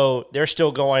 And so they're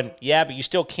still going, yeah, but you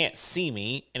still can't see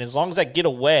me. And as long as I get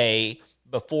away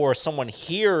before someone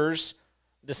hears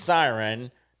the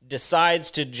siren,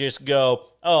 decides to just go,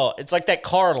 oh, it's like that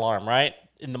car alarm, right?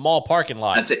 In the mall parking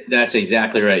lot. That's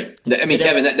exactly right. I mean,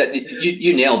 Kevin,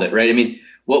 you nailed it, right? I mean,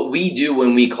 what we do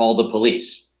when we call the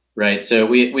police, right? So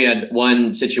we had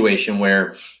one situation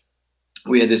where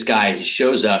we had this guy, he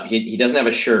shows up, he doesn't have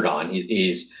a shirt on.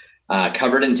 He's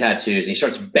covered in tattoos, and he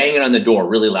starts banging on the door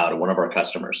really loud at one of our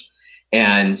customers.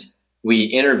 And we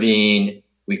intervene,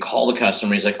 we call the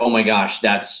customer. He's like, oh my gosh,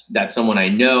 that's someone I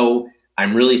know.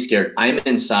 I'm really scared. I'm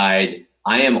inside,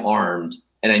 I am armed,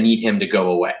 and I need him to go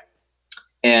away.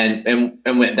 And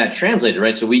when that translated,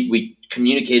 right? So we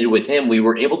communicated with him. We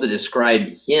were able to describe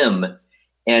him.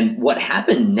 And what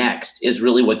happened next is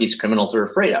really what these criminals are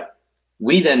afraid of.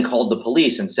 We then called the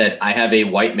police and said, I have a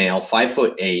white male,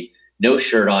 5'8", no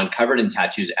shirt on, covered in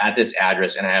tattoos at this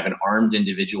address, and I have an armed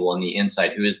individual on the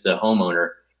inside who is the homeowner,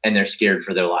 and they're scared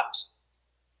for their lives.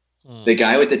 The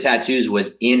guy with the tattoos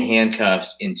was in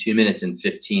handcuffs in 2 minutes and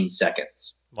 15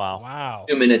 seconds. Wow.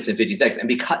 2 minutes and 50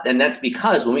 seconds. And that's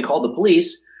because when we called the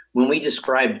police, when we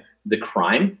described the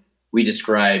crime, we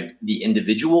described the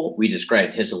individual, we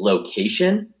described his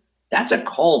location, that's a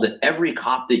call that every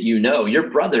cop that your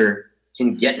brother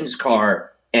can get in his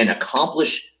car and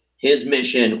accomplish his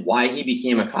mission, why he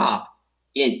became a cop,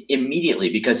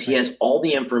 immediately, because he has all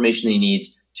the information he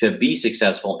needs to be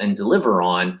successful and deliver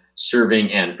on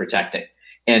serving and protecting.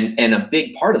 And a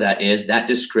big part of that is that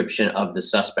description of the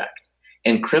suspect.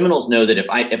 And criminals know that if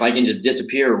I can just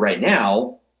disappear right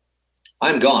now,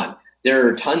 I'm gone. There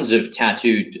are tons of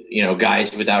tattooed,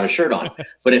 guys without a shirt on.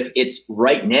 But if it's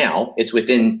right now, it's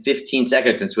within 15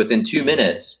 seconds, it's within 2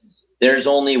 minutes, there's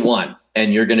only one,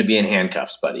 and you're going to be in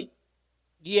handcuffs, buddy.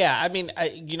 Yeah, I mean,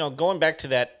 going back to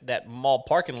that mall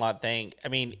parking lot thing. I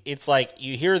mean, it's like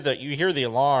you hear the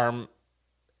alarm,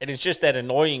 and it's just that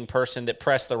annoying person that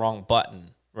pressed the wrong button.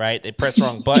 Right, they press the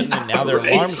wrong button, and now their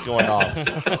alarm's going off.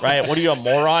 Right, what are you, a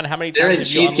moron? How many times they're in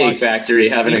Cheesecake Factory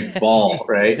having a ball?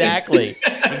 Right, exactly.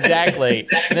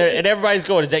 And everybody's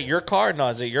going, "Is that your car? No,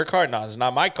 is it your car? No, it's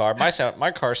not my car.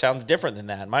 My car sounds different than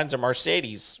that. Mine's a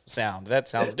Mercedes sound. That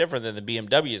sounds different than the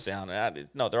BMW sound.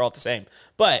 No, they're all the same.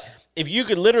 But if you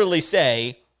could literally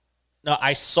say, "No,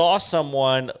 I saw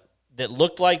someone that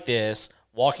looked like this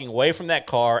walking away from that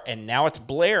car, and now it's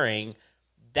blaring,"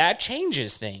 that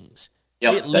changes things.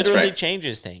 Yep, it literally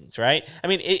changes things, right? I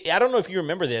mean, I don't know if you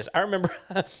remember this. I remember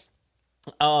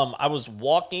I was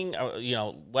walking,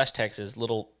 West Texas,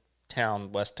 little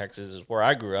town, West Texas is where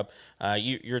I grew up.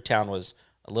 Your town was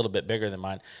a little bit bigger than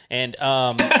mine. And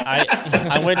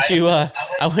I went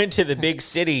to the big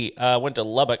city, went to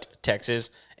Lubbock,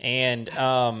 Texas, and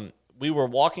we were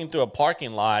walking through a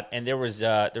parking lot, and there was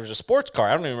a sports car.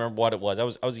 I don't even remember what it was. I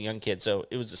was a young kid, so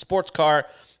it was a sports car,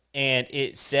 and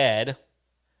it said,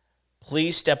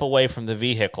 "Please step away from the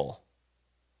vehicle."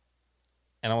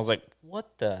 And I was like,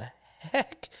 what the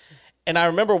heck? And I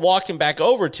remember walking back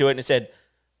over to it, and it said,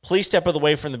 "Please step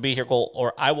away from the vehicle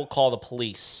or I will call the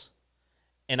police."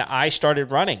 And I started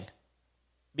running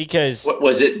because... What,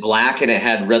 was it black and it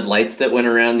had red lights that went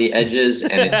around the edges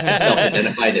and it's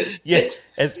self-identified as Kit?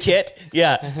 As Kit?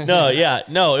 Yeah.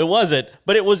 No, it wasn't.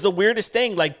 But it was the weirdest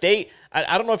thing. Like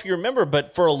I don't know if you remember,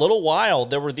 but for a little while,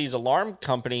 there were these alarm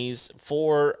companies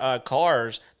for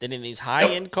cars that in these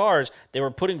high-end cars, they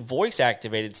were putting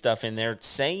voice-activated stuff in there,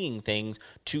 saying things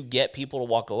to get people to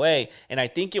walk away. And I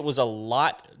think it was a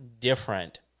lot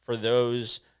different for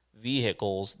those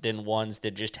vehicles than ones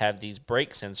that just have these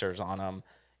brake sensors on them.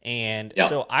 And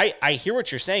so I hear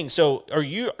what you're saying. So are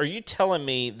you telling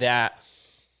me that...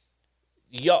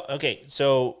 Okay,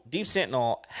 so Deep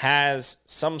Sentinel has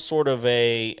some sort of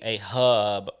a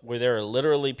hub where there are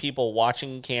literally people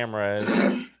watching cameras,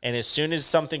 and as soon as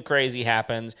something crazy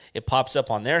happens, it pops up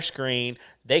on their screen.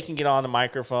 They can get on the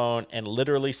microphone and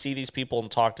literally see these people and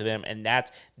talk to them, and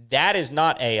that is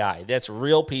not AI. That's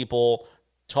real people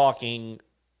talking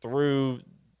through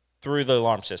the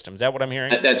alarm system. Is that what I'm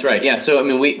hearing? That's right. Yeah. So, I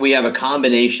mean, we have a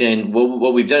combination.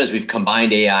 What we've done is we've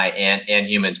combined AI and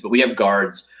humans, but we have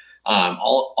guards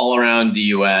all around the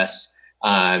U.S.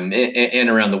 And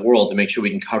around the world to make sure we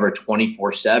can cover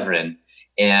 24/7.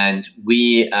 And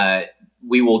we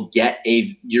will get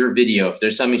your video. If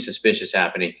there's something suspicious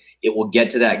happening, it will get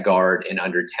to that guard in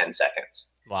under 10 seconds.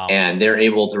 Wow. And they're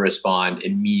able to respond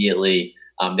immediately.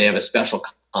 They have a special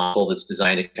console that's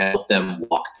designed to kind of help them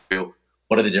walk through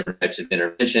what are the different types of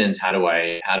interventions. How do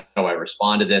I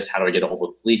respond to this? How do I get a hold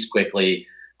of the police quickly?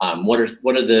 What are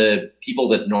the people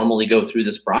that normally go through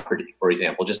this property, for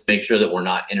example, just make sure that we're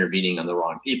not intervening on the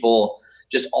wrong people,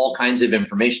 just all kinds of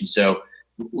information. So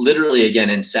literally, again,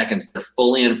 in seconds, they're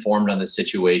fully informed on the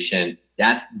situation.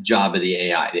 That's the job of the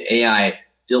AI. The AI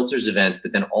filters events,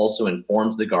 but then also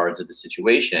informs the guards of the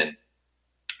situation.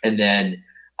 And then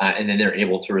they're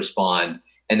able to respond.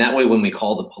 And that way, when we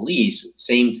call the police,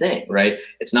 same thing, right?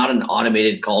 It's not an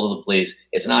automated call to the police.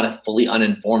 It's not a fully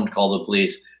uninformed call to the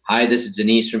police. "Hi, this is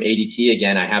Denise from ADT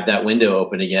again. I have that window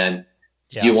open again.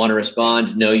 Yeah. Do you want to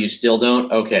respond? No, you still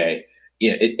don't? Okay."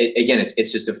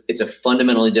 It's a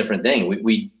fundamentally different thing.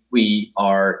 We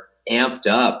are amped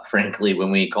up, frankly,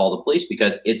 when we call the police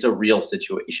because it's a real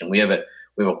situation. We have a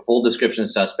full description of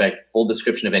the suspect, full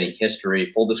description of any history,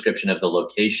 full description of the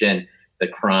location, the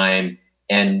crime,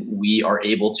 and we are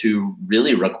able to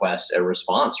really request a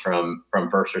response from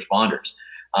first responders.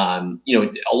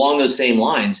 Along those same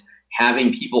lines,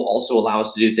 having people also allow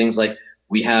us to do things like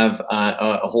we have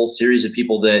a whole series of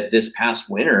people that this past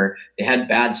winter, they had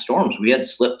bad storms. We had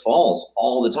slip falls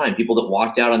all the time. People that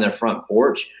walked out on their front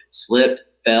porch, slipped,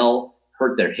 fell,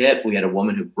 hurt their hip. We had a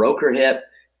woman who broke her hip,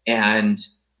 and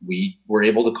we were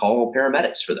able to call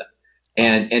paramedics for them.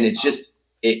 And it's just,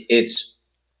 it's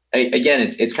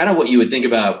kind of what you would think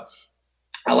about.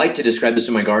 I like to describe this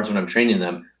to my guards when I'm training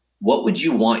them. What would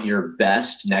you want your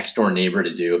best next door neighbor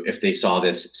to do if they saw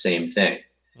this same thing?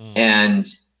 And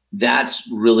that's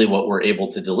really what we're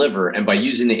able to deliver. And by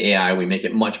using the AI, we make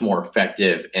it much more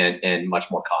effective and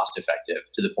much more cost effective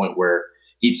to the point where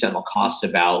Deep Sentinel costs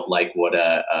about like what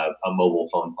a mobile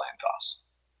phone plan costs.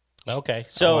 Okay.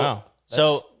 So,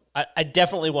 I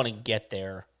definitely want to get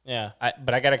there. Yeah.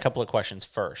 But I got a couple of questions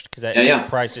first because I think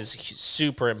price is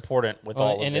super important with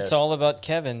all of this. And it's all about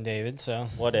Kevin, David. So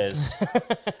what is?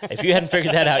 If you hadn't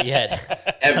figured that out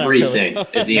yet. Everything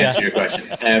is the answer to your question.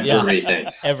 Everything.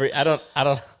 I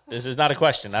don't This is not a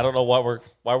question. I don't know why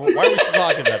are we still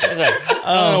talking about this? I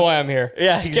don't know why I'm here.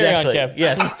 Yeah, Just exactly. Carry on, Kev.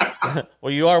 Yes.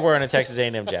 Well, you are wearing a Texas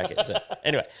A&M jacket. So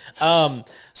anyway,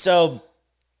 so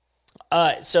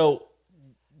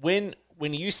when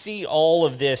you see all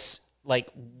of this,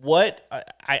 like what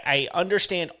I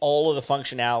understand all of the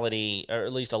functionality, or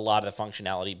at least a lot of the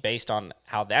functionality, based on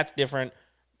how that's different,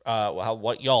 how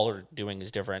what y'all are doing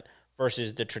is different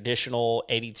versus the traditional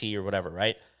ADT or whatever,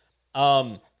 right?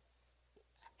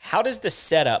 How does the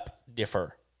setup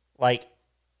differ? Like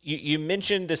you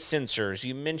mentioned the sensors.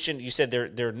 You said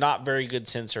they're not very good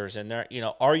sensors, and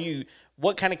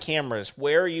what kind of cameras?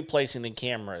 Where are you placing the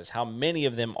cameras? How many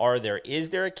of them are there? Is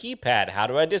there a keypad? How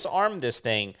do I disarm this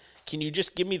thing? Can you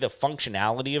just give me the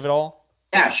functionality of it all?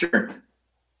 Yeah, sure.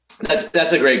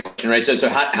 That's a great question, right? So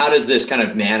how does this kind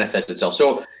of manifest itself?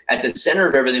 So at the center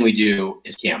of everything we do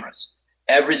is cameras.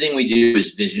 Everything we do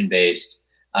is vision based.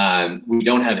 We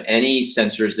don't have any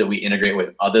sensors that we integrate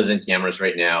with other than cameras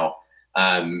right now.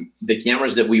 The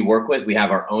cameras that we work with, we have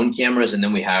our own cameras, and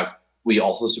then we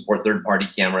also support third-party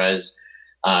cameras.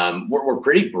 We're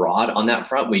pretty broad on that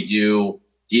front. We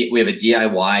have a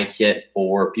DIY kit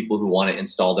for people who want to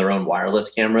install their own wireless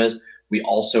cameras. We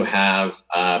also have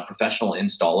professional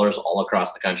installers all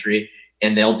across the country,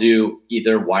 and they'll do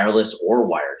either wireless or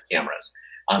wired cameras.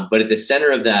 But at the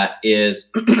center of that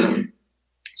is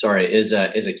is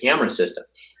a camera system.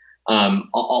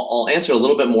 I'll answer a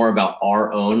little bit more about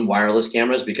our own wireless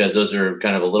cameras, because those are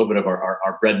kind of a little bit of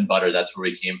our bread and butter. That's where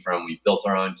we came from. We built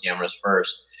our own cameras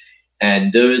first.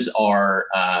 And those are,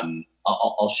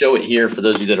 I'll show it here for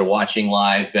those of you that are watching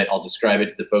live, but I'll describe it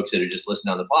to the folks that are just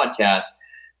listening on the podcast.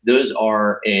 Those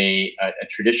are a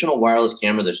traditional wireless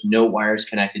camera. There's no wires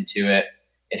connected to it.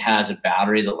 It has a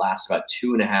battery that lasts about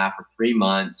 2.5 or 3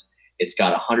 months. It's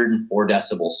got a 104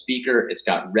 decibel speaker. It's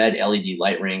got red LED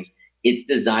light rings. It's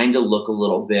designed to look a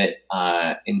little bit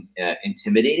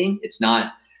intimidating. It's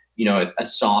not, a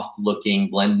soft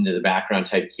looking blend into the background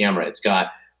type camera. It's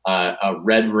got a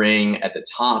red ring at the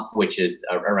top, which is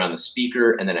around the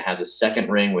speaker. And then it has a second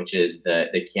ring, which is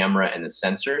the camera and the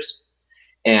sensors.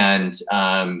 And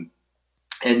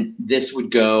this would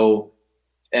go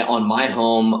on my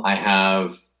home. I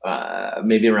have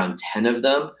maybe around 10 of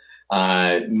them.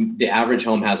 The average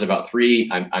home has about 3.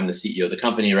 I'm the CEO of the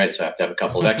company, right? So I have to have a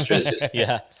couple of extras just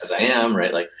as I am,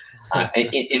 right? Like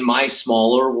in my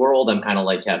smaller world, I'm kind of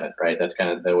like Kevin, right? That's kind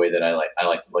of the way that I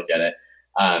like to look at it.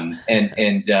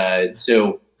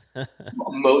 So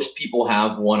most people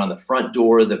have one on the front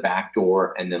door, the back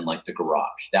door, and then like the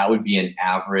garage. That would be an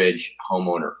average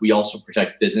homeowner. We also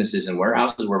protect businesses and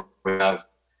warehouses where we have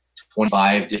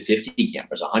 25 to 50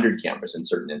 cameras, 100 cameras in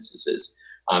certain instances.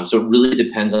 So it really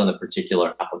depends on the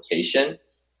particular application.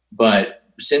 But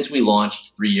since we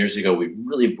launched 3 years ago, we've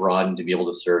really broadened to be able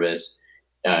to service.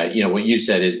 What you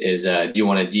said is do you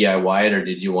want to DIY it, or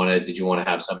did you want to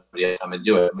have somebody else come and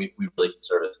do it? We really can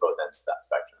service both ends of that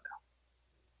spectrum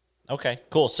now. Okay,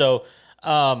 cool. So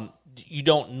you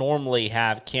don't normally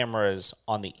have cameras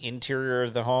on the interior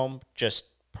of the home, just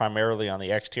primarily on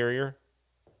the exterior?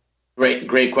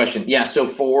 Great question. Yeah, so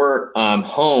for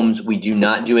homes, we do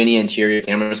not do any interior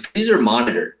cameras. These are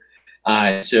monitored.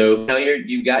 So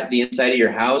you've got the inside of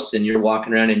your house and you're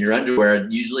walking around in your underwear.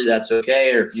 Usually that's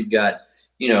okay. Or if you've got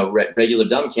regular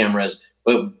dumb cameras.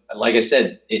 But like I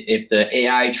said, if the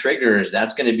AI triggers,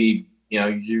 that's going to be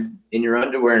you're in your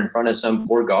underwear in front of some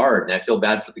poor guard, and I feel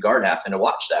bad for the guard having to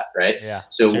watch that, right? Yeah.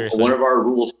 So seriously. One of our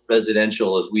rules for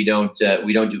residential is we don't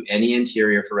do any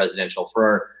interior for residential.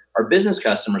 For our business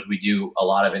customers, we do a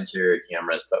lot of interior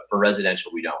cameras, but for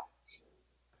residential, we don't.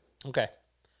 Okay.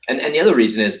 And the other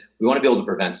reason is we want to be able to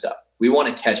prevent stuff. We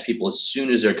want to catch people as soon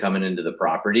as they're coming into the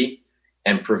property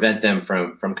and prevent them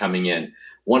from coming in.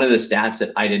 One of the stats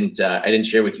that I didn't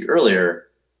share with you earlier,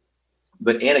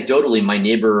 but anecdotally, my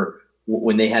neighbor,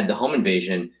 when they had the home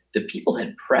invasion, the people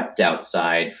had prepped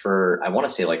outside for, I want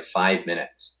to say, like 5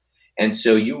 minutes. And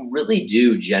so you really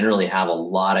do generally have a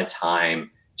lot of time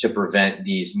to prevent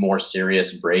these more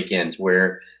serious break-ins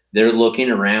where they're looking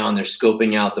around, they're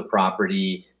scoping out the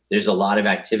property, there's a lot of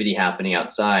activity happening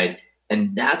outside.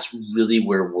 And that's really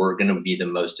where we're going to be the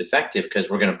most effective, because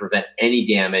we're going to prevent any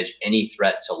damage, any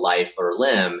threat to life or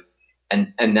limb.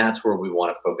 And that's where we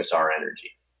want to focus our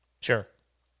energy. Sure.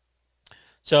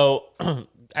 So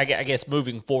I guess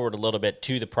moving forward a little bit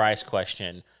to the price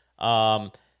question.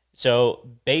 So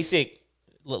basic,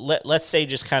 let's say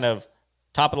just kind of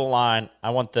top of the line, I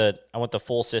want the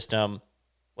full system.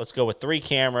 Let's go with 3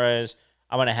 cameras.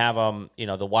 I'm going to have them,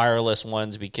 the wireless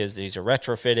ones, because these are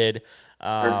retrofitted.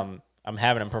 Sure. I'm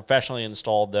having them professionally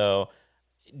installed, though.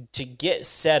 To get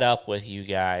set up with you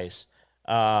guys,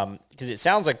 Because it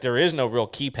sounds like there is no real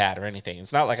keypad or anything.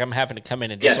 It's not like I'm having to come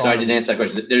in and disarm. Yeah, so I didn't answer that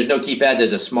question. There's no keypad.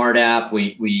 There's a smart app.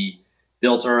 We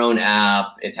built our own app.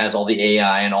 It has all the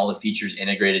AI and all the features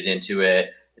integrated into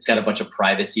it. It's got a bunch of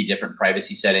different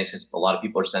privacy settings, because a lot of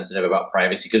people are sensitive about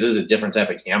privacy, because this is a different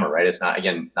type of camera, right? It's not,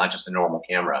 again, not just a normal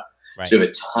camera. Right. So we have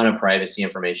a ton of privacy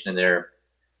information in there.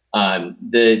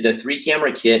 The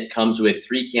 3-camera kit comes with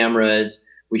 3 cameras.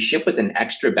 We ship with an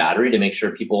extra battery to make sure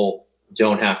people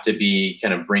don't have to be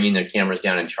kind of bringing their cameras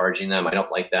down and charging them. I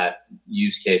don't like that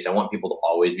use case. I want people to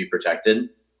always be protected.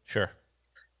 Sure.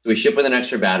 So we ship with an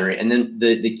extra battery. And then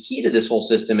the key to this whole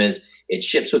system is it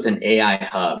ships with an AI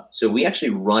hub. So we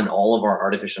actually run all of our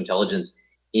artificial intelligence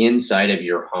inside of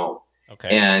your home.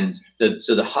 Okay. And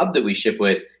so the hub that we ship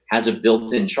with has a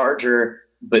built-in charger,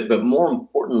 but more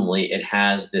importantly, it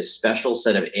has this special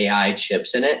set of AI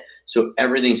chips in it. So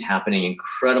everything's happening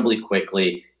incredibly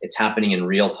quickly. It's happening in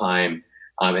real time.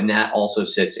 And that also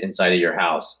sits inside of your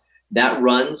house. That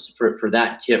runs for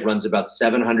that kit runs about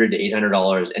 $700 to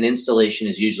 $800, and installation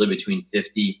is usually between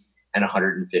 $50 and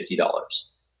 $150.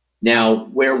 Now,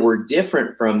 where we're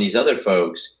different from these other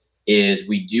folks is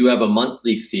we do have a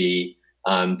monthly fee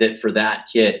that for that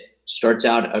kit starts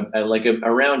out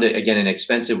around, again, an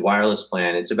expensive wireless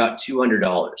plan. It's about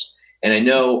 $200. And I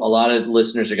know a lot of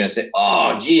listeners are going to say,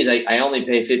 oh, geez, I only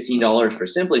pay $15 for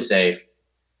SimpliSafe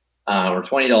or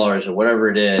 $20 or whatever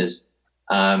it is.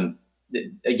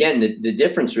 Again, the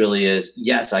difference really is,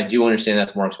 yes, I do understand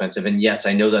that's more expensive. And yes,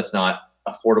 I know that's not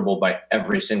affordable by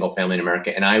every single family in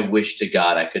America. And I wish to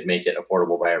God I could make it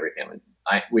affordable by every family.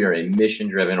 We are a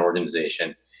mission-driven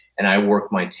organization, and I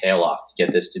work my tail off to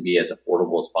get this to be as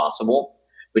affordable as possible.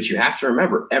 But you have to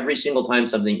remember, every single time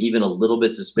something even a little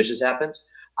bit suspicious happens,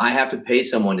 I have to pay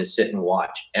someone to sit and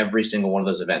watch every single one of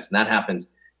those events. And that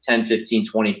happens 10, 15,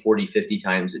 20, 40, 50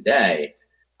 times a day.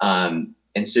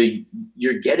 And so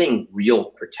you're getting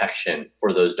real protection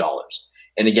for those dollars.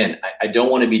 And again, I don't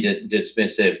want to be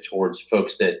dismissive towards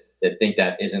folks that think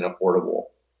that isn't affordable.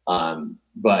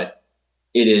 But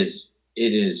it is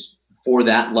for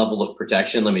that level of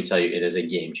protection. Let me tell you, it is a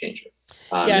game changer.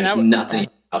 There's nothing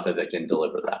out there that can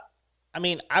deliver that. I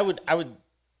mean, I would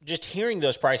just hearing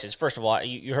those prices. First of all,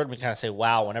 you heard me kind of say,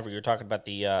 wow, whenever you're talking about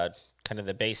the kind of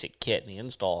the basic kit and the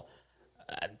install,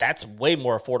 that's way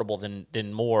more affordable than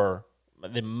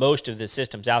most of the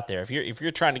systems out there. If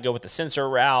you're trying to go with the sensor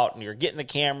route and you're getting the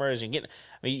cameras and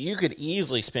you could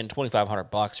easily spend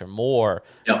 $2,500 or more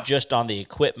just on the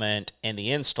equipment and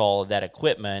the install of that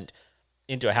equipment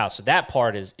into a house. So that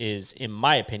part is in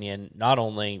my opinion, not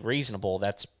only reasonable,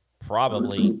 that's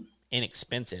probably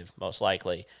inexpensive, most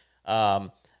likely.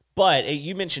 But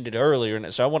you mentioned it earlier,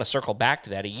 and so I want to circle back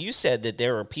to that. You said that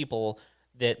there are people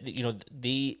that,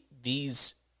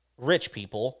 these rich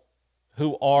people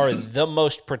who are the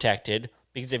most protected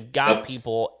because they've got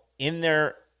people in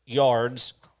their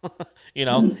yards,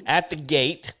 at the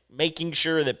gate, making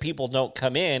sure that people don't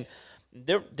come in.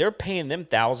 They're paying them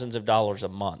thousands of dollars a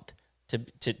month to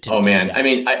oh man, that. I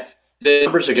mean, the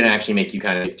numbers are going to actually make you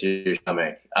kind of get to your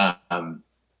stomach.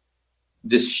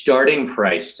 The starting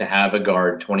price to have a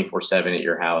guard 24/7 at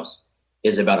your house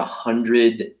is about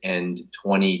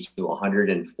 $120,000 to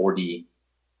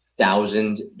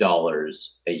 $140,000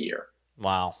 a year.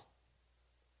 Wow.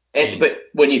 But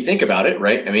when you think about it,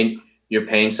 right? I mean, you're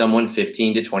paying someone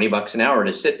 $15 to $20 an hour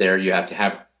to sit there. You have to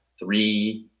have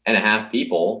 3.5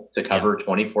 people to cover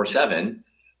 24/7.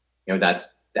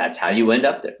 That's how you end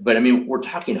up there. But I mean, we're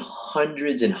talking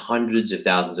hundreds and hundreds of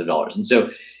thousands of dollars. And so,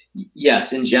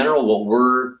 yes, in general,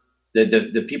 what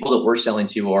the people that we're selling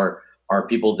to are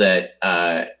people that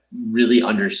really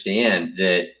understand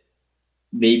that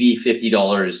maybe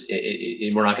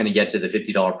 $50, we're not going to get to the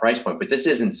 $50 price point, but this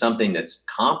isn't something that's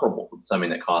comparable to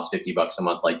something that costs $50 a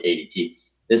month like ADT.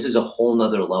 This is a whole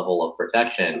nother level of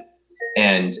protection.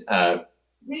 And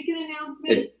make an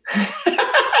announcement.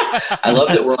 I love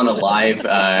that we're on a live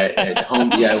home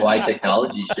DIY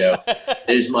technology show.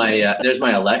 There's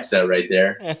my Alexa right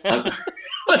there. Let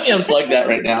me unplug that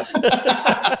right now.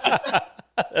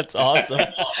 That's awesome.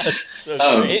 That's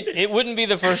so great. It wouldn't be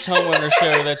the first homeowner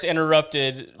show that's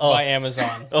interrupted by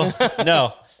Amazon.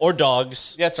 No, or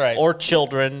dogs. That's right. Or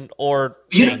children, or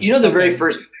the very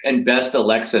first and best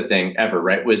Alexa thing ever,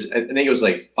 right? Was I think it was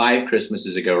like 5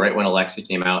 Christmases ago, right, when Alexa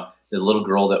came out. The little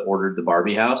girl that ordered the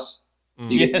Barbie house.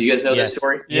 Do you guys know this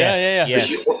story? Yeah.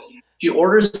 Yes. She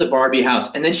orders the Barbie house,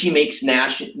 and then she makes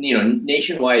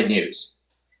nationwide news.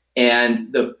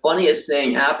 And the funniest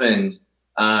thing happened.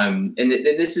 And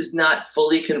this is not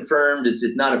fully confirmed. It's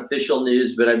not official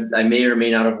news, but I may or may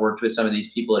not have worked with some of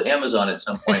these people at Amazon at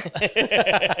some point.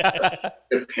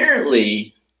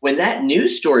 Apparently, when that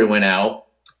news story went out,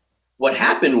 what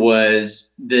happened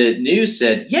was the news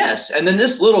said, yes. And then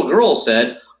this little girl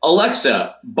said,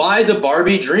 Alexa, buy the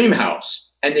Barbie dream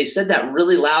house. And they said that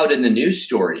really loud in the news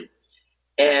story.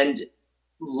 And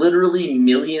literally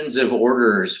millions of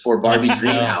orders for Barbie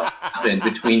dream house happened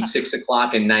between 6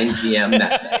 o'clock and 9 p.m.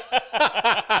 that night.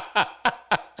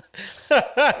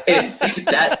 And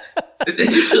that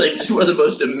is like just one of the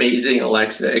most amazing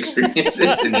Alexa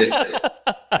experiences in history.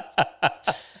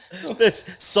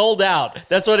 Sold out.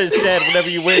 That's what it said whenever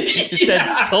you went. It said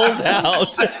sold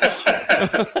out.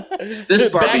 This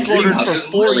Barbie dream house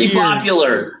is really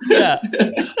popular. Yeah.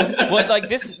 Well, like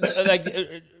this,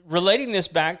 relating this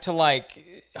back to like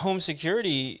home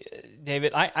security,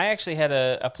 David, I actually had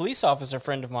a police officer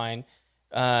friend of mine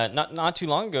not too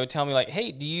long ago tell me like,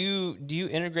 hey, do you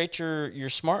integrate your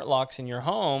smart locks in your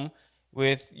home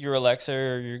with your Alexa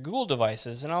or your Google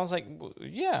devices? And I was like, well,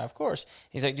 yeah, of course.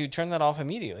 He's like, dude, turn that off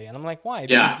immediately. And I'm like, why?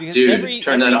 Yeah, because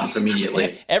turn that off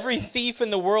immediately. Every thief in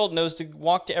the world knows to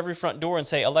walk to every front door and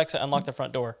say, Alexa, unlock the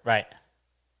front door. Right.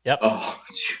 Yep. Oh,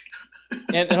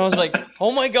 and I was like,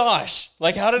 oh my gosh,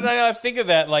 like, how did I not think of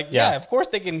that? Like, yeah, of course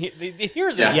they can hear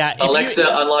it. Yeah. Alexa,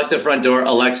 unlock the front door.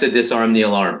 Alexa, disarm the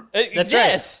alarm. That's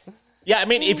yes. Right. Yeah, I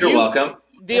mean, if you're welcome.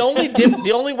 The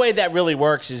only way that really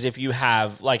works is if you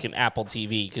have like an Apple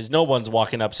TV, because no one's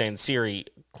walking up saying Siri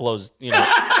close.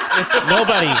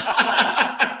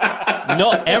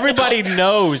 Everybody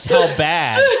knows how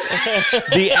bad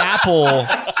the Apple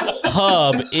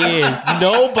hub is.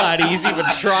 Nobody's even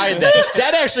tried that.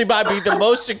 That actually might be the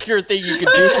most secure thing you can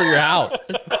do for your house.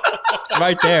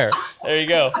 Right there. There you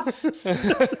go.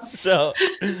 So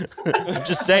I'm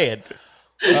just saying.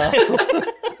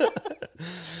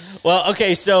 Well,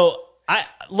 okay, so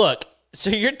so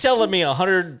you're telling me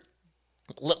 100.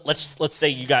 Let's say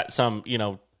you got some,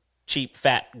 cheap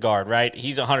fat guard, right?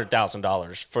 He's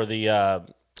 $100,000 for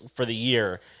the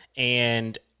year,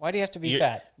 and why do you have to be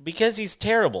fat? Because he's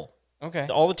terrible. Okay,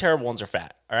 all the terrible ones are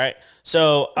fat. All right,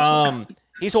 so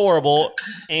he's horrible,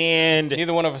 and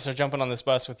neither one of us are jumping on this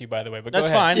bus with you, by the way. But that's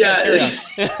go ahead. fine.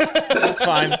 Yeah, that's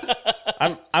fine.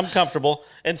 I'm comfortable,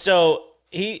 and so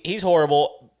he's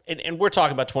horrible. And we're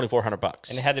talking about $2,400,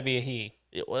 and it had to be a he.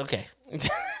 Okay,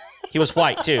 he was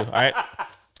white ttoo. All right.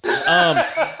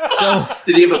 So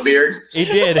did he have a beard? He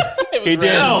did. He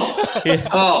did.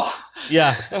 Oh,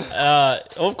 yeah.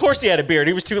 Well, of course he had a beard.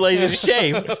 He was too lazy to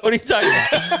shave. What are you talking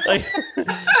about? Like,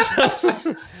 so,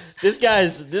 this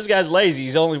guy's lazy.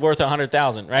 He's only worth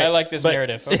 $100,000, right? I like this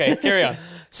narrative. Okay, carry on.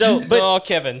 So, it's all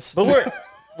Kevin's. But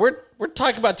we're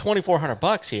talking about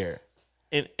 $2,400 here,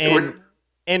 and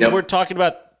we're talking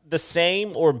about the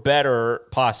same or better,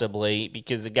 possibly,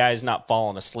 because the guy's not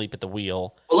falling asleep at the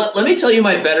wheel. Well, let me tell you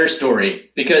my better story,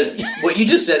 because what you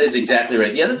just said is exactly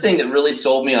right. The other thing that really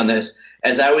sold me on this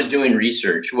as I was doing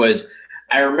research was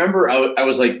I remember I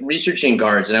was like researching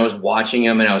guards, and I was watching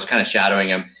them, and I was kind of shadowing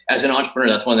them. As an entrepreneur,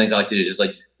 that's one of the things I like to do, is just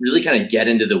like really kind of get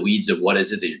into the weeds of what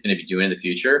is it that you're going to be doing in the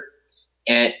future.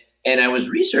 And I was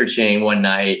researching one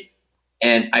night,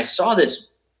 and I saw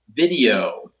this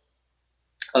video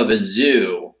of a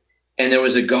zoo. And there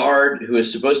was a guard who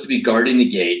was supposed to be guarding the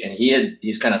gate, and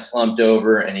he's kind of slumped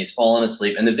over and he's fallen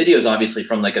asleep. And the video is obviously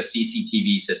from like a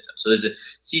CCTV system. So there's a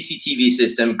CCTV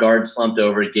system, guard slumped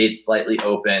over, gate slightly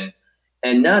open,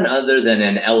 and none other than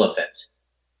an elephant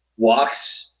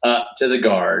walks up to the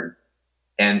guard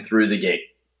and through the gate.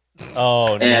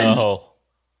 Oh, no.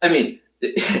 I mean,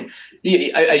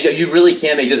 you really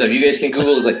can't make this up. You guys can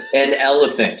Google it. Like an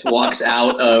elephant walks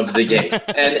out of the gate.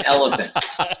 An elephant.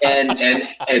 And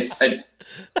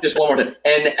just one more time.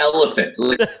 An elephant.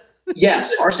 Like,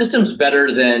 yes, our system's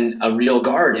better than a real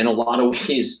guard in a lot of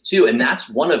ways too, and that's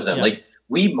one of them. Yeah. Like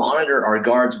we monitor our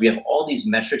guards. We have all these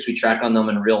metrics we track on them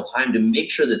in real time to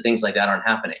make sure that things like that aren't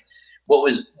happening. What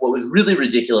was really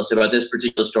ridiculous about this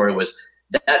particular story was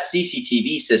that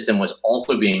CCTV system was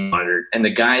also being monitored, and the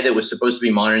guy that was supposed to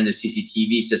be monitoring the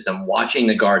CCTV system, watching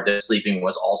the guard that's sleeping,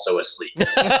 was also asleep. You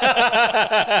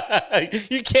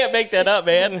can't make that up,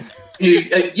 man.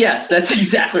 Yes, that's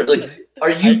exactly. Like,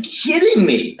 are you kidding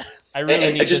me? I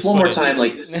really need just this one footage. more time,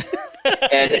 like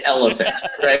an elephant,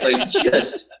 right? Like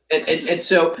just and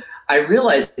so I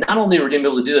realized not only are we going to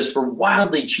be able to do this for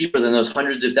wildly cheaper than those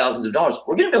hundreds of thousands of dollars,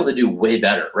 we're going to be able to do way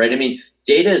better, right? I mean,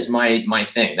 data is my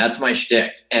thing. That's my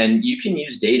shtick. And you can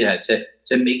use data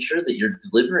to make sure that you're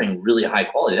delivering really high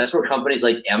quality. That's where companies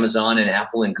like Amazon and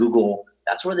Apple and Google,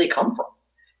 that's where they come from.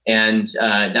 And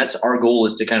that's our goal,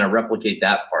 is to kind of replicate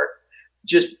that part.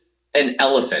 Just an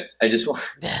elephant. I just want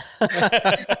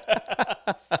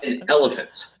an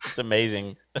elephant. That's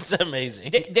amazing. That's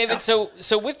amazing. David,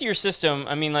 so with your system,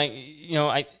 I mean, like,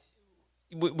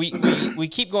 we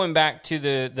keep going back to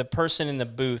the person in the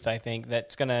booth, I think,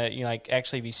 that's going to, you know, like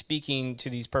actually be speaking to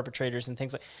these perpetrators and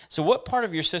things like. So what part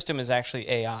of your system is actually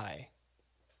AI?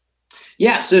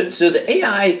 Yeah, so the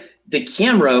AI, the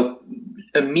camera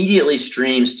immediately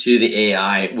streams to the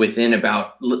AI within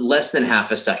about less than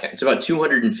half a second. It's about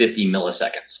 250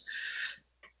 milliseconds.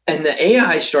 And the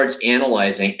AI starts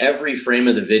analyzing every frame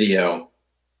of the video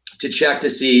to check to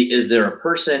see, is there a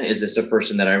person? Is this a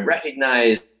person that I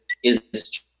recognize? Is this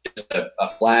just a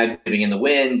flag waving in the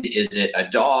wind? Is it a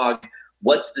dog?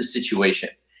 What's the situation?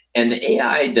 And the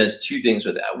AI does two things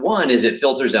with that. One is it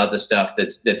filters out the stuff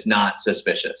that's not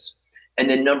suspicious. And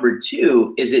then number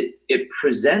two is it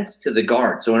presents to the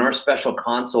guard. So in our special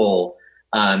console,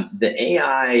 the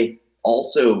AI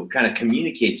also kind of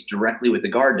communicates directly with the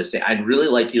guard to say, I'd really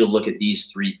like you to look at these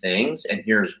three things, and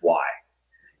here's why.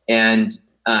 And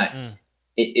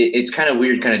it's kind of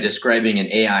weird kind of describing an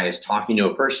AI as talking to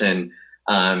a person,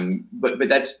 but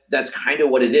that's kind of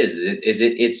what it is.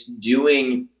 It's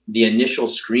doing the initial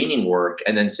screening work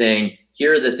and then saying,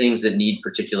 here are the things that need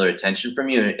particular attention from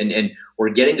you. And we're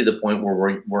getting to the point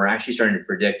where we're actually starting to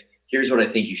predict, here's what I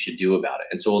think you should do about it.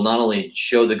 And so we'll not only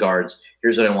show the guards,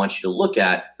 here's what I want you to look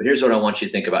at, but here's what I want you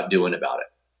to think about doing about it.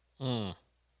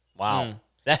 Wow.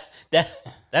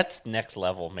 That's next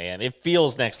level, man. It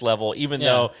feels next level, even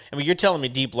though, I mean, you're telling me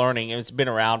deep learning, and it's been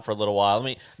around for a little while. I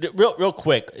mean, real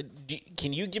quick,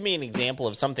 can you give me an example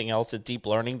of something else that's deep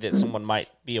learning that someone might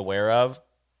be aware of?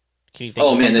 Can you think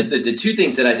of man, the two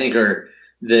things that I think are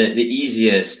the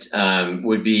easiest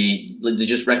would be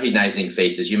just recognizing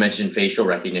faces. You mentioned facial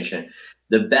recognition.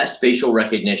 The best facial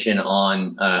recognition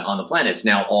on the planet is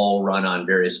now all run on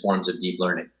various forms of deep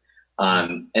learning.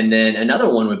 And then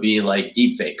another one would be like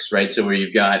deep fakes, right? So where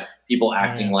you've got people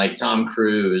acting like Tom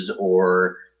Cruise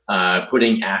or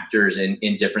putting actors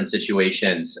in different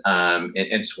situations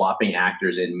and swapping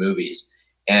actors in movies.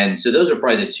 And so those are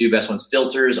probably the two best ones.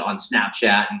 Filters on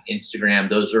Snapchat and Instagram,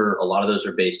 a lot of those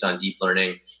are based on deep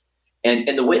learning.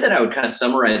 And the way that I would kind of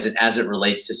summarize it as it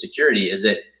relates to security is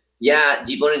that, yeah,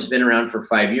 deep learning's been around for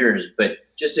 5 years, but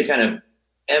just to kind of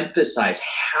emphasize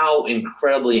how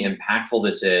incredibly impactful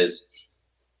this is,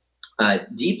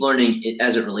 deep learning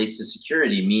as it relates to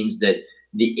security means that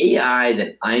the AI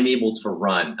that I'm able to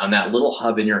run on that little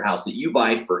hub in your house that you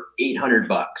buy for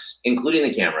 $800, including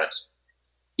the cameras,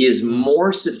 is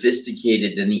more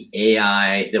sophisticated than the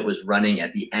AI that was running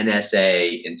at the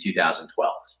NSA in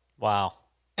 2012. Wow.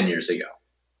 10 years ago.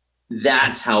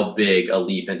 That's how big a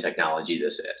leap in technology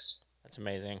this is. That's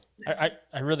amazing.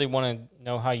 I really want to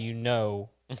know how you know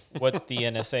what the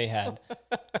NSA had.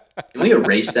 Can we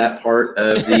erase that part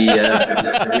of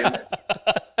the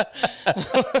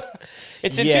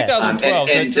It's in 2012.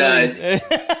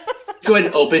 Go ahead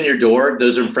and open your door.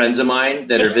 Those are friends of mine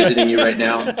that are visiting you right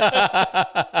now.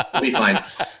 We'll be fine.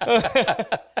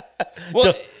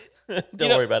 Well, don't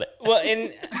worry about it. Well,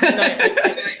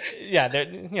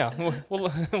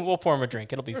 we'll pour him a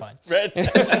drink. It'll be fine. Right.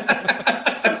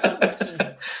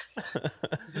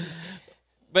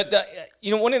 But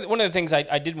one of the things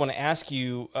I did want to ask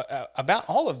you about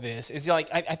all of this is, like,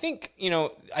 I think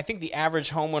the average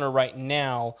homeowner right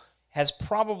now has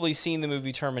probably seen the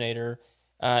movie Terminator.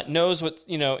 Knows what,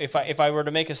 if I were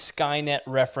to make a Skynet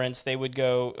reference, they would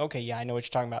go, okay, yeah, I know what you're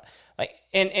talking about. Like,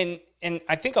 and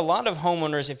I think a lot of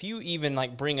homeowners, if you even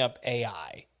like bring up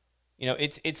AI,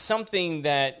 it's something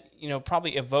that,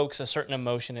 probably evokes a certain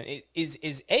emotion. And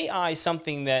is AI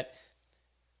something that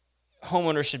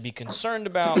homeowners should be concerned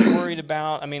about, worried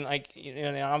about? I mean, like,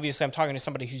 obviously I'm talking to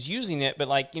somebody who's using it, but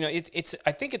like,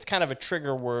 I think it's kind of a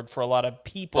trigger word for a lot of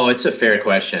people. Oh, it's a fair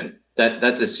question.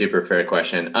 That's a super fair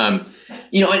question. And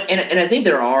I think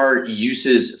there are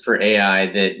uses for AI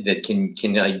that can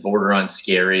like border on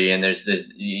scary. And there's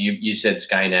this, you said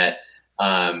Skynet.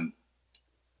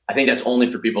 I think that's only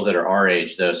for people that are our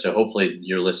age, though. So hopefully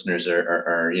your listeners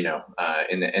are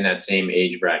in that same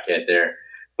age bracket there.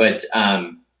 But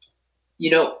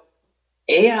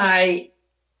AI,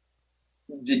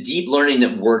 the deep learning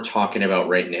that we're talking about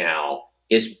right now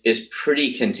is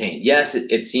pretty contained. Yes,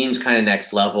 it seems kind of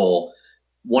next level.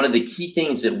 One of the key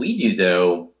things that we do,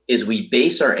 though, is we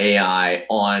base our AI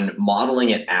on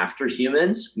modeling it after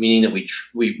humans, meaning that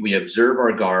we observe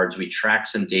our guards, we track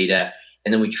some data,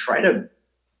 and then we try to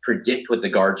predict what the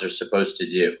guards are supposed to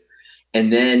do.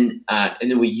 And then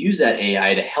we use that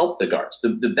AI to help the guards.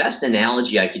 The best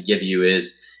analogy I could give you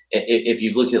is if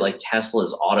you've looked at like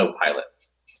Tesla's autopilot.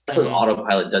 Tesla's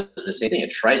autopilot does the same thing. It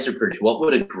tries to predict what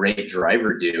would a great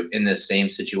driver do in this same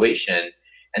situation,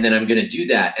 and then I'm going to do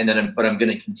that, and then I'm going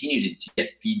to continue to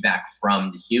get feedback from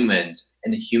the humans,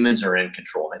 and the humans are in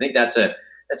control. I think that's a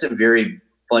very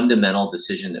fundamental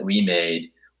decision that we made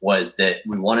was that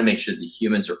we want to make sure the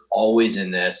humans are always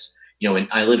in this. And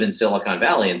I live in Silicon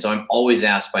Valley, and so I'm always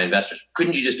asked by investors,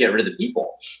 couldn't you just get rid of the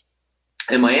people?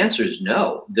 And my answer is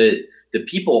no. The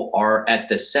people are at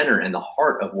the center and the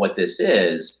heart of what this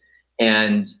is.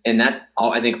 And that,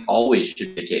 I think, always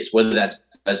should be the case, whether that's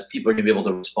because people are going to be able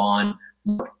to respond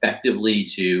more effectively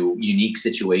to unique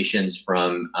situations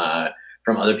from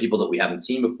other people that we haven't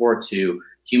seen before, to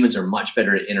humans are much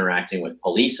better at interacting with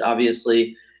police,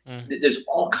 obviously. There's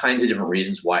all kinds of different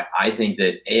reasons why I think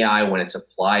that AI, when it's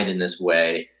applied in this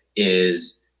way,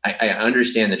 is, I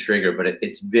understand the trigger, but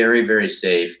it's very, very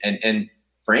safe. And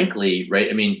frankly, right,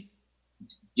 I mean,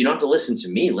 you don't have to listen to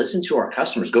me. Listen to our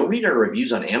customers. Go read our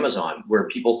reviews on Amazon where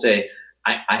people say,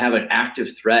 I have an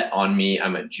active threat on me.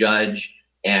 I'm a judge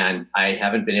and I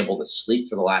haven't been able to sleep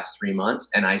for the last 3 months,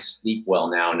 and I sleep well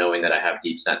now knowing that I have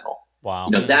Deep Sentinel.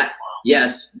 Wow. That,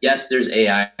 yes, there's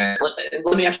AI.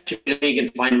 Let me actually, you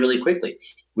can find really quickly.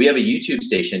 We have a YouTube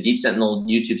station, Deep Sentinel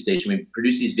YouTube station. We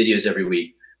produce these videos every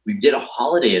week. We did a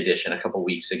holiday edition a couple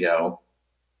weeks ago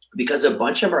because a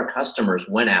bunch of our customers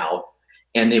went out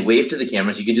and they waved to the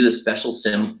cameras. You can do the special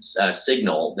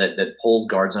signal that pulls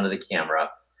guards onto the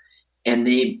camera. And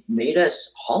they made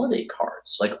us holiday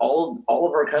cards. Like all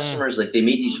of our customers, like they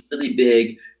made these really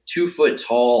big 2-foot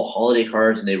tall holiday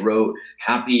cards, and they wrote,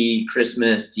 "Happy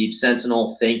Christmas, Deep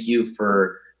Sentinel. Thank you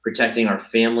for protecting our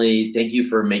family. Thank you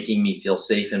for making me feel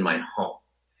safe in my home."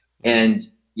 And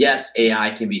yes, AI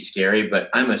can be scary,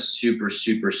 but I'm a super,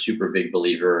 super, super big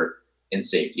believer in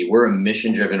safety. We're a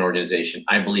mission-driven organization.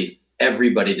 I believe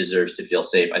everybody deserves to feel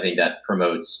safe. I think that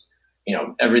promotes,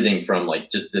 everything from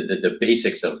like just the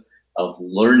basics of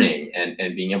learning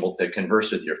and being able to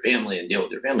converse with your family and deal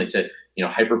with your family, to,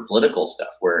 hyper political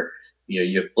stuff where,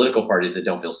 you have political parties that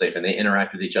don't feel safe and they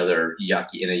interact with each other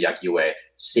in a yucky way.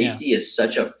 Safety is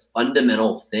such a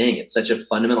fundamental thing. It's such a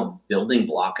fundamental building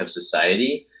block of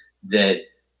society that,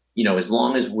 as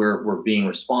long as we're being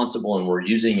responsible and we're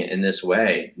using it in this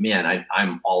way, man,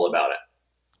 I'm all about it.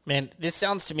 Man, this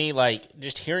sounds to me like,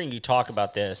 just hearing you talk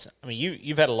about this, I mean,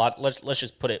 you've had a lot, let's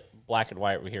just put it black and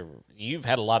white over here. You've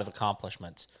had a lot of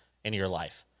accomplishments in your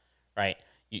life, right?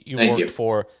 You've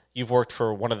worked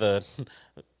for one of the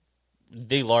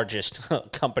largest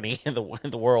company in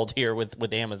the world here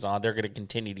with Amazon. They're going to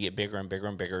continue to get bigger and bigger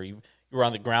and bigger. You were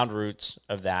on the ground roots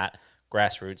of that,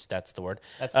 grassroots. That's the word.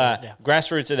 That's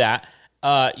grassroots of that.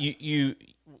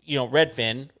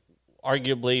 Redfin,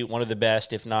 arguably one of the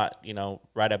best, if not,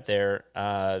 right up there,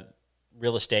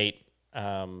 real estate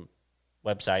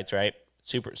websites, right?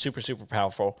 Super, super, super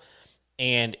powerful.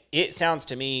 And it sounds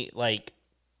to me like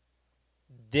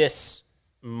this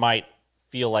might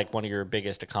feel like one of your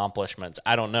biggest accomplishments.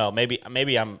 I don't know. Maybe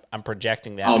I'm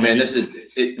projecting that. Oh man,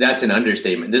 that's an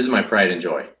understatement. This is my pride and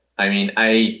joy. I mean,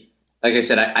 like I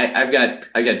said,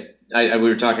 we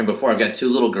were talking before, I've got 2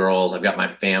 little girls. I've got my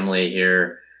family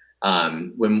here.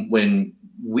 When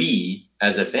we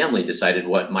as a family decided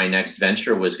what my next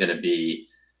venture was going to be,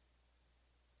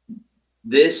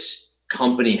 this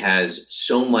company has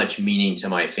so much meaning to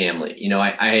my family.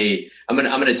 I'm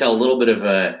going to tell a little bit of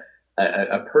a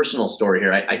personal story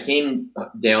here. I came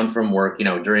down from work,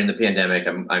 during the pandemic.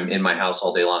 I'm in my house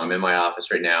all day long. I'm in my office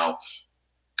right now.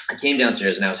 I came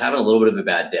downstairs and I was having a little bit of a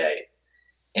bad day.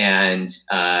 And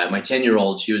my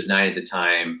 10-year-old, she was 9 at the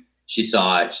time. She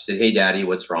saw it. She said, "Hey, Daddy,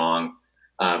 what's wrong?"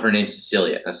 Her name's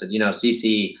Cecilia. And I said,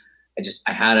 Cece,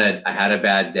 I had a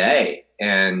bad day.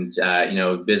 And,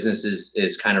 business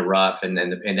is kind of rough, and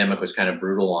the pandemic was kind of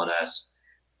brutal on us.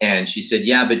 And she said,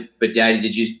 "Yeah, but Daddy,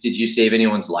 did you save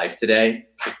anyone's life today?"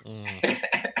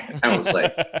 I was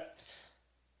like,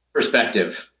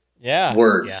 perspective. Yeah.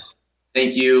 Word. Yeah.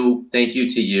 Thank you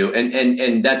to you.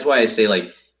 And that's why I say,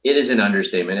 like, it is an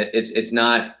understatement. It's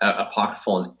not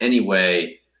apocryphal in any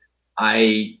way.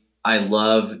 I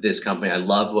love this company. I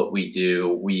love what we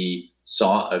do. We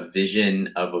saw a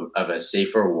vision of a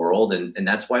safer world, and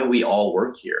that's why we all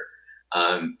work here.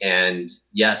 And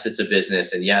yes, it's a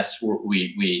business, and yes,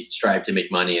 we strive to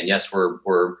make money, and yes,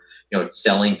 we're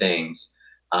selling things.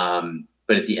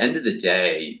 But at the end of the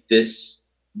day, this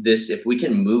if we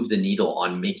can move the needle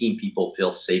on making people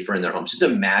feel safer in their homes, just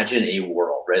imagine a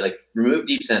world, right? Like, remove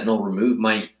Deep Sentinel, remove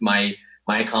my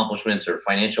accomplishments or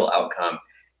financial outcome,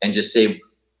 and just say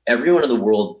everyone in the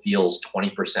world feels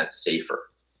 20% safer.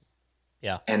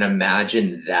 Yeah. And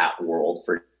imagine that world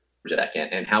for a second,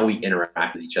 and how we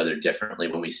interact with each other differently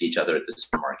when we see each other at the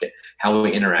supermarket, how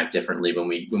we interact differently when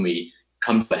we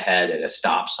come to a head at a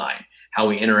stop sign, how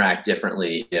we interact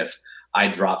differently if I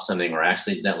drop something or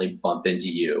accidentally bump into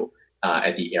you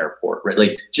at the airport, right?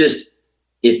 Like, just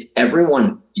if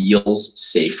everyone feels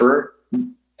safer,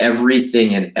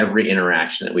 everything and every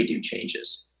interaction that we do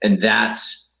changes. And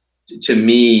that's, to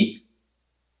me,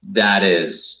 that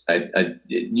is,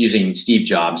 using Steve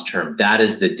Jobs' term, that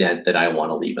is the dent that I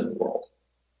want to leave in the world.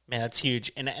 Man, that's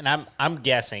huge. And I'm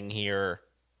guessing here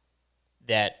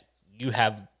that you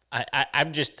have,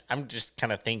 I'm just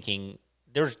kind of thinking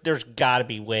there's got to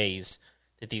be ways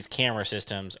that these camera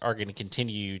systems are going to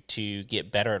continue to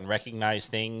get better and recognize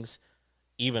things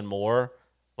even more,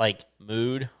 like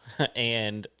mood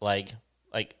and like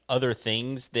other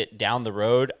things that down the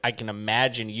road, I can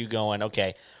imagine you going,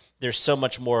 okay, there's so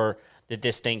much more that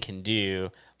this thing can do,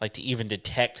 like to even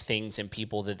detect things in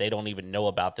people that they don't even know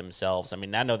about themselves. I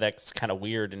mean, I know that's kind of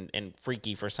weird and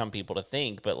freaky for some people to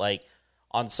think, but like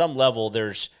on some level,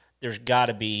 there's got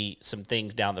to be some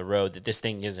things down the road that this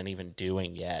thing isn't even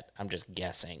doing yet. I'm just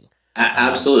guessing.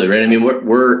 Absolutely, right? I mean,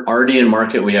 we're already in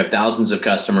market. We have thousands of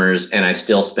customers, and I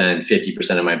still spend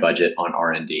 50% of my budget on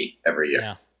R&D every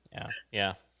year.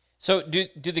 Yeah. So do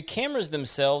the cameras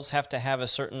themselves have to have a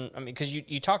certain, I mean, because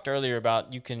you talked earlier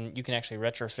about you can actually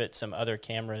retrofit some other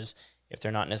cameras if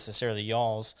they're not necessarily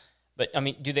y'all's, but I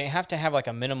mean, do they have to have like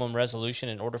a minimum resolution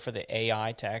in order for the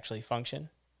AI to actually function?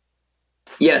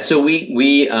 Yeah, so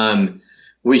we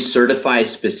certify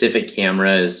specific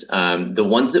cameras. The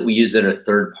ones that we use that are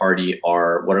third party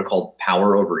are what are called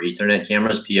Power over Ethernet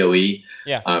cameras, PoE.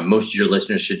 Yeah. Most of your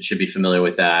listeners should be familiar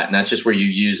with that, and that's just where you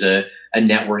use a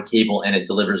network cable and it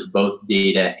delivers both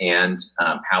data and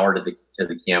power to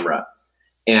the camera.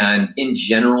 And in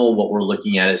general, what we're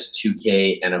looking at is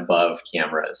 2K and above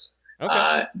cameras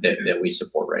that we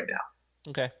support right now.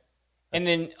 Okay. And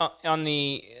then on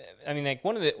the, I mean, like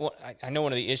I know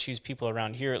one of the issues people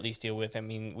around here at least deal with. I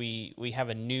mean, we have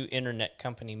a new internet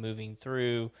company moving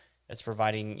through that's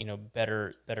providing, you know,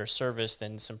 better service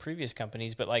than some previous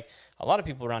companies. But like a lot of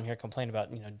people around here complain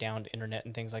about, you know, downed internet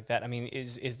and things like that. I mean,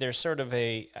 is there sort of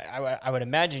I would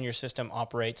imagine your system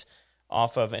operates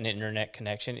off of an internet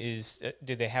connection.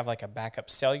 Do they have like a backup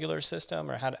cellular system,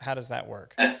 or how does that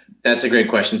work? That's a great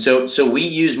question. So we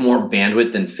use more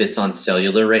bandwidth than fits on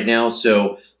cellular right now.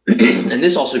 So, and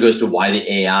this also goes to why the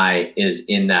AI is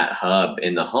in that hub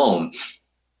in the home,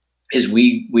 is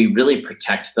we really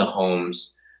protect the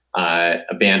home's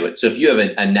bandwidth. So if you have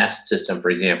a Nest system, for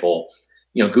example,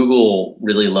 you know, Google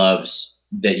really loves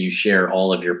that you share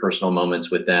all of your personal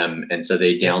moments with them, and so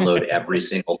they download every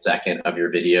single second of your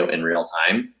video in real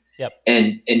time. Yep.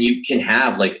 And you can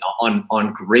have like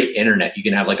on great internet, you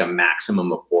can have like a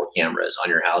maximum of 4 cameras on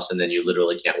your house, and then you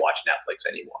literally can't watch Netflix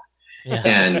anymore. Yeah.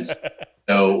 And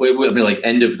so we would be like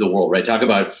end of the world, right? Talk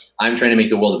about, I'm trying to make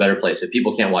the world a better place. If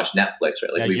people can't watch Netflix,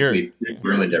 right? Like we've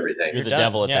ruined everything. You're the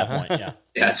devil at that point. Yeah.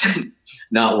 Yeah, it's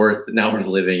not worth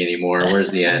living anymore.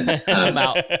 Where's the end? I'm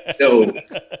out. So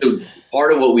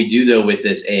part of what we do though with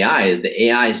this AI is the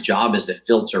AI's job is to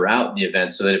filter out the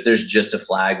events, so that if there's just a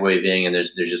flag waving and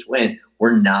there's just wind,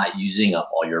 we're not using up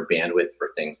all your bandwidth for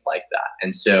things like that.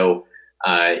 And so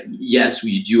yes,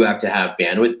 we do have to have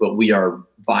bandwidth, but we are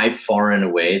by far and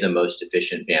away the most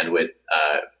efficient bandwidth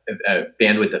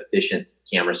efficient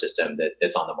camera system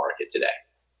that's on the market today.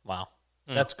 Wow,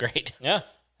 that's great. Yeah.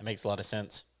 That makes a lot of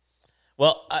sense.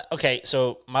 Well, okay,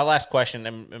 so my last question,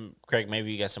 and Craig,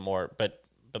 maybe you got some more, but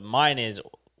mine is,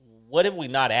 what have we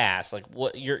not asked? Like,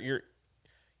 what you're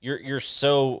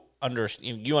so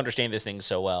you understand this thing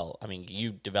so well. I mean,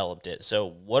 you developed it. So,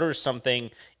 what are something,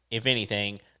 if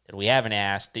anything, that we haven't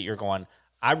asked that you're going,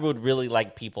 I would really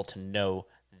like people to know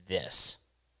this?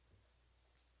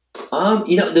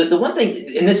 You know, the one thing,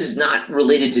 and this is not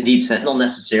related to Deep Sentinel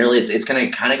necessarily, it's going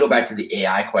to kind of go back to the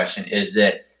AI question, is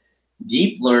that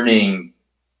deep learning,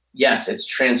 yes, it's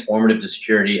transformative to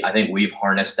security. I think we've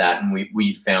harnessed that, and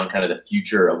we've found kind of the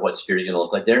future of what security is going to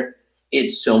look like there.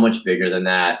 It's so much bigger than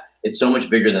that. It's so much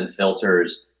bigger than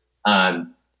filters.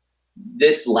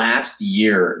 This last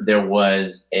year, there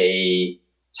was a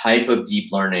type of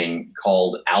deep learning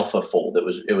called AlphaFold.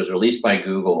 It was released by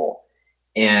Google,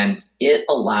 and it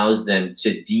allows them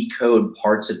to decode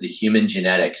parts of the human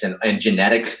genetics and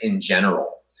genetics in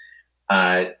general.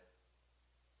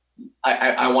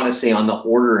 I want to say on the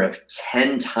order of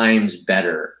 10 times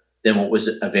better than what was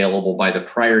available by the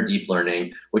prior deep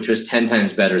learning, which was 10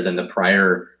 times better than the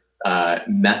prior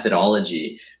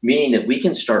methodology, meaning that we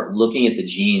can start looking at the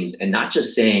genes and not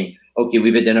just saying, okay,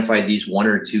 we've identified these 1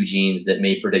 or 2 genes that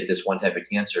may predict this one type of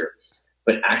cancer,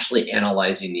 but actually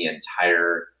analyzing the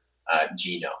entire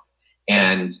genome.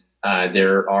 And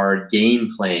there are game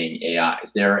playing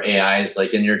AIs. There are AIs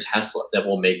like in your Tesla that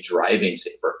will make driving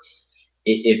safer.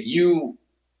 If you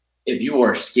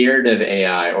are scared of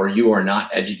AI or you are not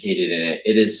educated in it,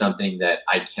 it is something that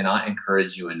I cannot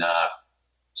encourage you enough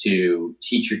to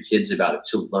teach your kids about it,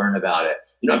 to learn about it.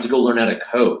 You don't have to go learn how to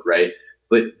code, right?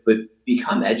 But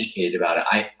become educated about it.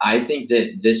 I think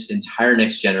that this entire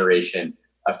next generation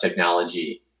of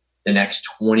technology, the next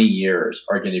 20 years,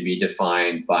 are going to be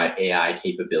defined by AI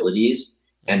capabilities,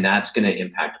 and that's going to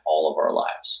impact all of our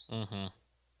lives. Mm-hmm.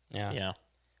 Yeah.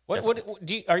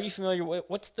 Are you familiar with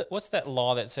what's that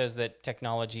law that says that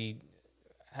technology?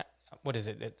 What is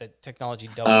it? That technology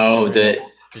doubles? Oh,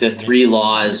 the 3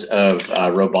 laws of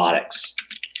robotics.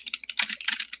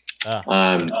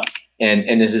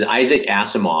 And this is Isaac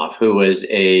Asimov, who was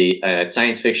a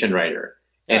science fiction writer.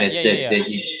 And it's that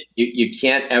you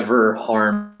can't ever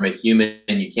harm a human,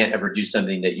 and you can't ever do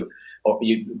something that you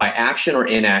by action or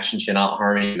inaction should not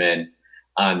harm a human.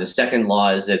 The second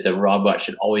law is that the robot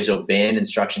should always obey an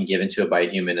instruction given to it by a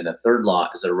human. And the third law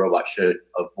is that a robot should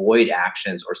avoid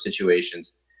actions or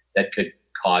situations that could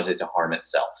cause it to harm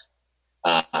itself.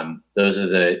 Those are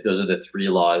the 3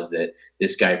 laws that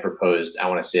this guy proposed. I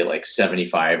want to say like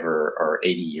 75 or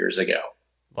 80 years ago.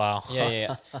 Wow.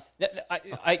 Yeah.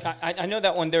 I know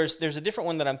that one. There's a different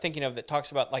one that I'm thinking of that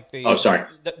talks about like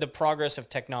the progress of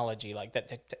technology, like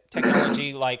that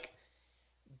technology like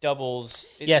doubles.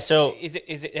 So is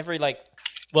it every like?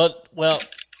 Well.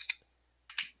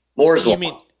 Moore's law.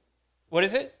 What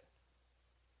is it?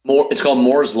 It's called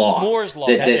Moore's law. Moore's law.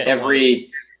 It's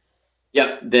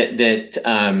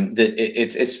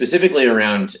specifically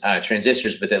around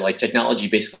transistors, but that like technology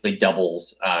basically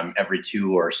doubles every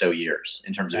 2 or so years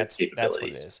in terms of its capabilities. That's what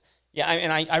it is. Yeah,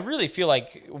 and I really feel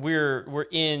like we're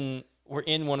in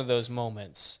one of those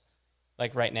moments,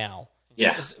 like right now.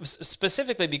 Yeah.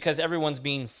 Specifically because everyone's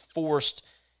being forced,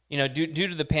 due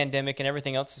to the pandemic and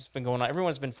everything else that's been going on,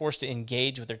 everyone's been forced to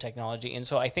engage with their technology, and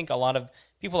so I think a lot of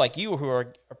people like you who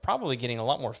are probably getting a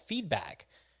lot more feedback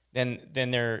than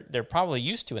they're probably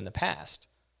used to in the past.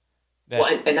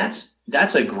 And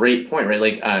that's a great point, right?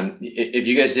 Like, if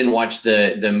you guys didn't watch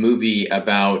the movie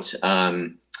about,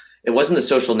 it wasn't The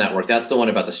Social Network. That's the one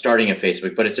about the starting of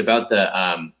Facebook, but it's about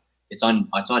it's on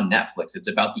Netflix. It's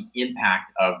about the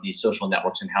impact of these social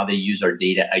networks and how they use our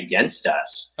data against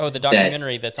us. Oh, the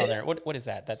documentary that's on there. What is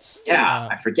that? That's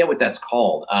I forget what that's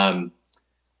called.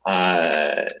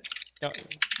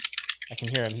 I can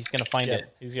hear him. He's going to find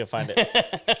it. He's going to find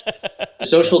it.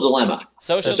 Social Dilemma.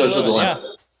 Social Dilemma.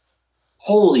 Yeah.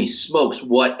 Holy smokes,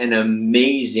 what an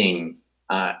amazing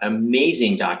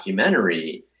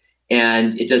documentary.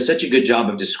 And it does such a good job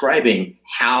of describing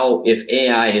how, if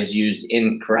AI is used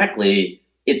incorrectly,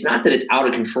 it's not that it's out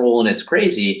of control and it's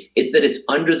crazy. It's that it's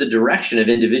under the direction of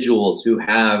individuals who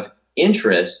have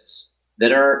interests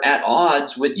that are at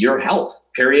odds with your health,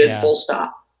 period, full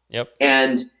stop. Yep.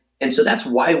 And so that's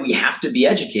why we have to be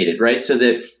educated, right? So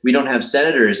that we don't have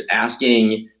senators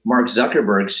asking Mark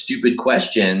Zuckerberg stupid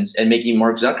questions and making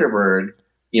Mark Zuckerberg,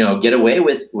 get away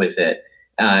with it.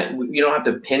 You don't have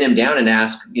to pin him down and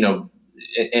ask,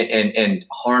 and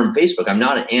harm Facebook. I'm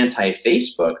not an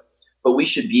anti-Facebook, but we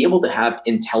should be able to have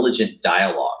intelligent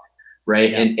dialogue, right?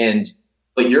 Yeah.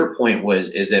 But your point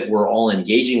is that we're all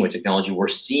engaging with technology. We're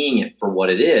seeing it for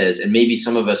what it is, and maybe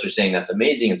some of us are saying that's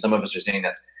amazing, and some of us are saying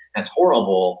that's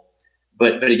horrible.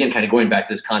 But again, kind of going back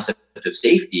to this concept of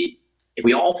safety, if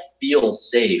we all feel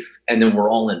safe and then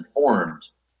we're all informed,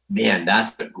 man,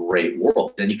 that's a great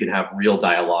world. Then you can have real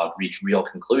dialogue, reach real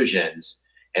conclusions.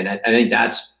 And I think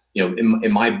that's,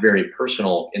 in my very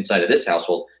personal inside of this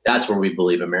household, that's where we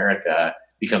believe America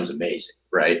becomes amazing,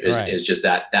 right? Is just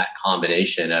that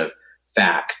combination of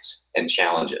facts and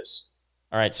challenges.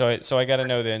 All right. So I got to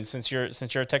know then, since you're a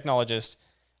technologist,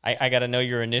 I got to know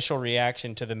your initial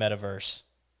reaction to the metaverse.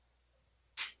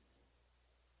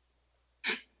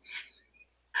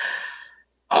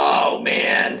 Oh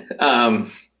man.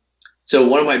 So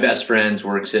one of my best friends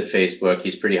works at Facebook.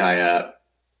 He's pretty high up.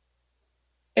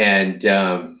 And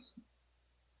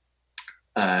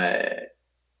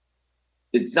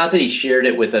it's not that he shared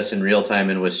it with us in real time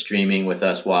and was streaming with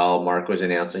us while Mark was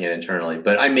announcing it internally,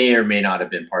 but I may or may not have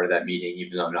been part of that meeting,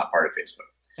 even though I'm not part of Facebook.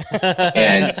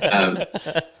 And,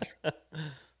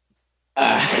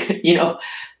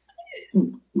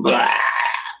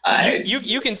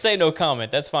 you can say no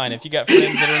comment. That's fine. If you got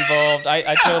friends that are involved,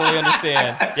 I totally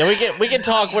understand. Yeah, we can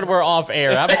talk when we're off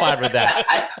air. I'm fine with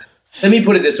that. Let me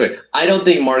put it this way. I don't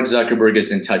think Mark Zuckerberg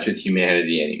is in touch with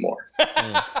humanity anymore.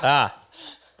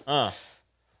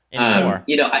 Anymore.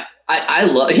 I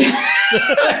love.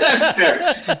 That's fair.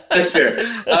 That's fair.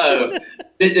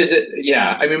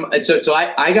 So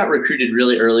I got recruited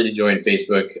really early to join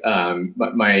Facebook.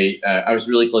 I was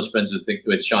really close friends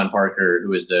with Sean Parker, who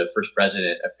was the first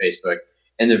president of Facebook.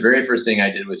 And the very first thing I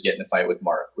did was get in a fight with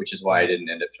Mark, which is why I didn't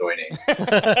end up joining.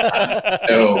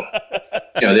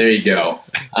 There you go.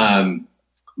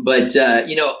 But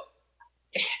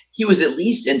he was at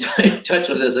least in touch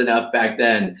with us enough back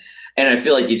then. And I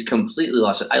feel like he's completely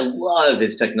lost it. I love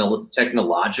his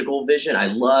technological vision. I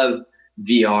love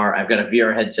VR. I've got a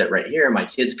VR headset right here. My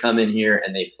kids come in here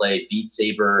and they play Beat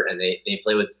Saber and they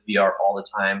play with VR all the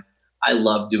time. I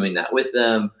love doing that with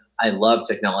them. I love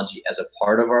technology as a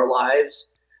part of our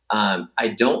lives.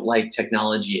 I don't like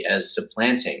technology as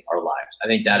supplanting our lives. I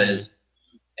think that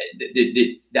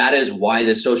is why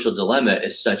The Social Dilemma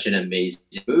is such an amazing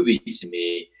movie to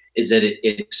me, is that it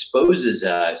exposes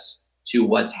us to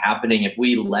what's happening if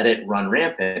we let it run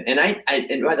rampant. And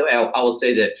and by the way, I will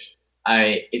say that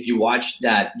if you watch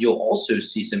that, you'll also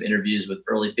see some interviews with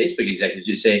early Facebook executives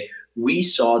who say, we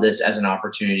saw this as an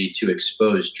opportunity to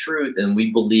expose truth, and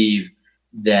we believe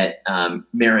that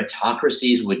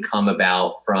meritocracies would come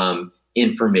about from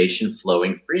information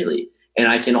flowing freely. And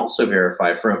I can also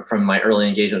verify from my early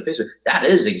engagement with Facebook, that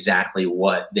is exactly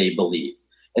what they believed.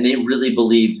 And they really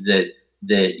believed that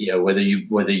whether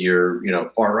you're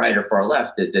far right or far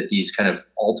left, that these kind of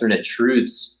alternate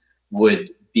truths would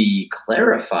be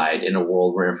clarified in a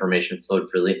world where information flowed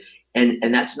freely. And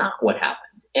that's not what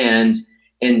happened.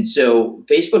 And so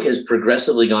Facebook has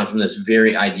progressively gone from this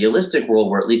very idealistic world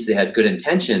where at least they had good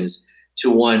intentions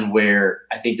to one where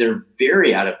I think they're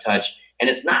very out of touch and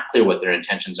it's not clear what their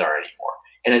intentions are anymore.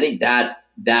 And I think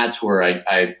that's where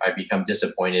I become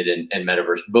disappointed in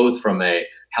Metaverse, both from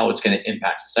how it's going to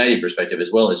impact society perspective,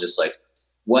 as well as just like,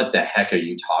 what the heck are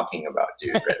you talking about,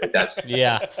 dude? Right? Like that's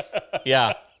yeah.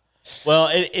 Well,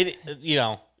 it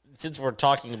since we're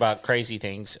talking about crazy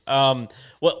things, one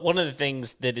of the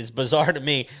things that is bizarre to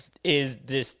me is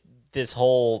this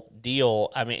whole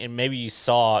deal. I mean, and maybe you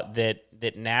saw that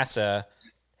NASA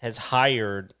has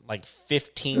hired like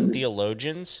 15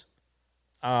 theologians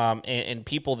and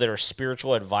people that are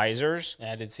spiritual advisors.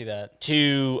 Yeah, I did see that.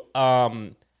 To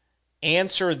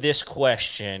answer this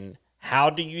question: how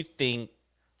do you think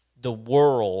the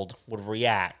world would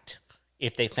react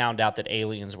if they found out that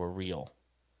aliens were real?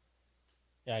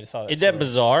 Yeah, I just saw that. Isn't that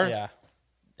bizarre? Yeah.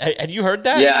 Had you heard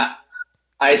that? Yeah.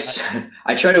 I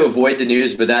try to avoid the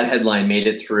news, but that headline made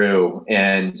it through.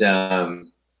 And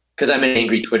because I'm an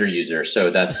angry Twitter user, so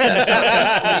that's me.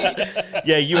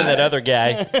 Yeah, you and that other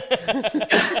guy.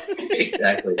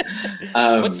 Exactly.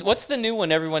 What's the new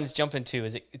one everyone's jumping to?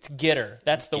 It's Getter.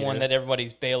 That's the one that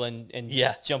everybody's bailing and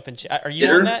jumping. Are you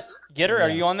on that? Getter? Yeah. Are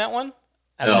you on that one?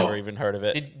 I've never even heard of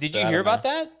it. Did you hear about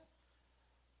that?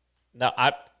 No,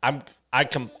 I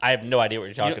have no idea what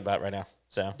you're talking about right now.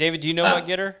 So, David, do you know about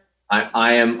Getter?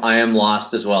 I am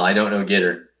lost as well. I don't know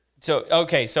Getter. So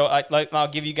okay, so I'll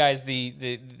give you guys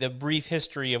the brief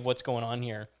history of what's going on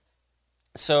here.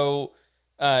 So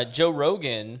Joe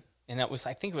Rogan, and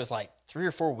I think it was like 3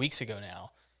 or 4 weeks ago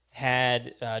now,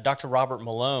 had Dr. Robert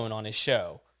Malone on his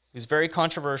show. It was very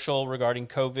controversial regarding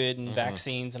COVID and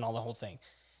vaccines and all the whole thing.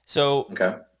 So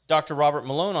Dr. Robert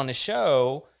Malone on his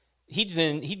show, he'd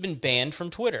been banned from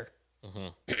Twitter.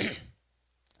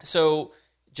 So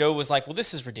Joe was like, well,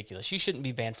 this is ridiculous. You shouldn't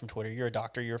be banned from Twitter. You're a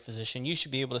doctor. You're a physician. You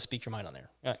should be able to speak your mind on there.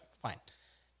 All right, fine.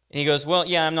 And he goes, well,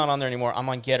 yeah, I'm not on there anymore. I'm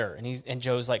on Getter. And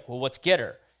Joe's like, well, what's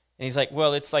Getter? And he's like,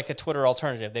 well, it's like a Twitter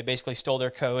alternative. They basically stole their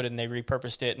code and they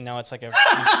repurposed it, and now it's like a...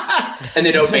 And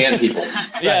they don't ban people.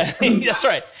 Yeah, that's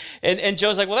right. And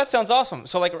Joe's like, well, that sounds awesome.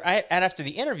 So like after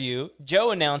the interview,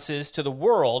 Joe announces to the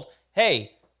world,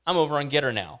 hey, I'm over on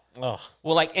Getter now. Oh.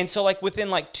 Well,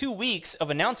 within 2 wees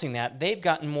of announcing that, they've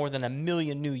gotten more than 1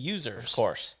 million new users. Of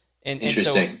course. And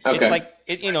so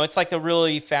it's like the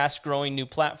really fast growing new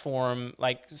platform.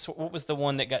 So what was the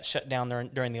one that got shut down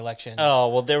during the election? Oh,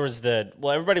 well, there was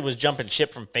everybody was jumping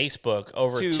ship from Facebook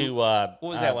over to what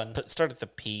was that one? Started with the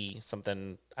P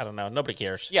something. I don't know. Nobody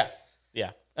cares.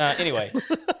 Yeah. Anyway,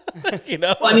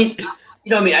 Well, I mean,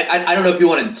 I don't know if you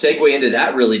want to segue into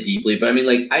that really deeply, but I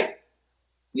mean,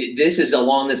 this is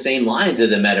along the same lines of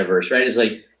the metaverse, right? It's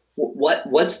like,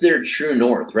 what's their true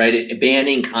north, right?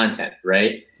 Banning content,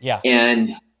 right? Yeah. And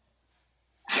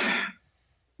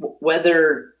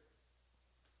whether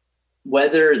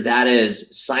that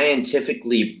is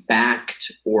scientifically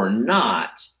backed or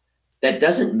not, that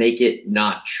doesn't make it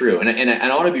not true. And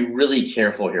I want to be really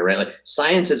careful here, right? Like,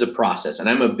 science is a process, and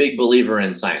I'm a big believer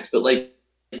in science, but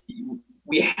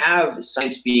we have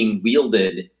science being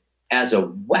wielded as a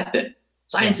weapon.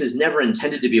 Science is never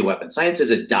intended to be a weapon. Science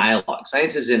is a dialogue.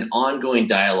 Science is an ongoing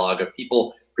dialogue of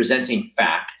people presenting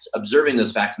facts, observing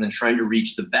those facts, and then trying to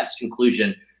reach the best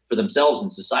conclusion for themselves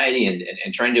and society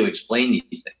and trying to explain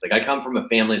these things. Like, I come from a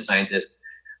family of scientists.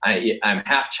 I'm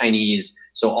half Chinese,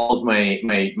 so all of my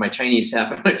Chinese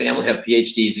half of my family have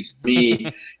PhDs. It's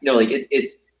me,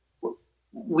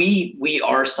 we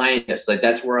are scientists. Like,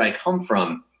 that's where I come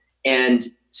from. And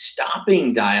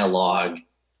stopping dialogue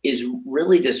is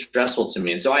really distressful to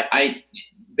me. And so I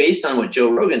based on what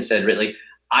Joe Rogan said, right, like,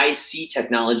 I see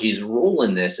technology's role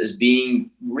in this as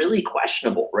being really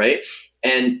questionable, right?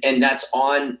 And that's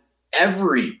on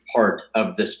every part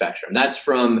of the spectrum. That's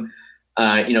from,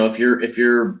 if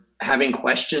you're having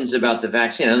questions about the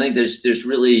vaccine, I don't think there's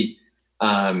really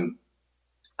a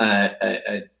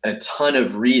ton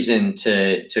of reason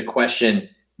to question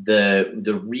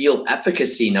the real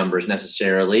efficacy numbers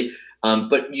necessarily.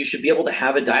 But you should be able to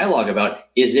have a dialogue about,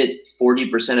 is it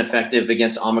 40% effective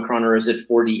against Omicron, or is it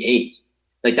 48?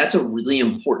 Like, that's a really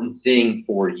important thing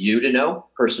for you to know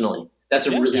personally. That's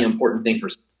a really important thing for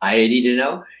society to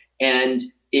know. And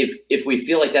if we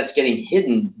feel like that's getting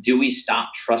hidden, do we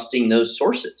stop trusting those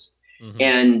sources? Mm-hmm.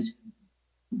 And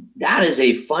that is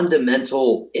a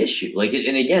fundamental issue. Like,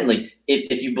 and again, like,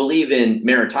 if you believe in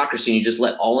meritocracy and you just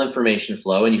let all information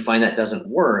flow and you find that doesn't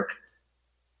work,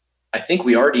 I think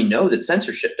we already know that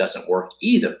censorship doesn't work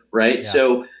either, right? Yeah.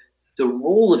 So the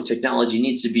role of technology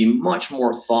needs to be much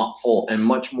more thoughtful and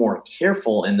much more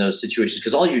careful in those situations,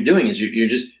 because all you're doing is you're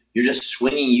just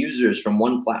swinging users from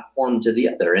one platform to the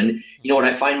other. And you know what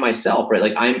I find myself, right?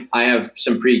 Like, I have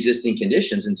some pre-existing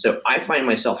conditions, and so I find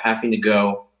myself having to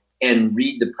go and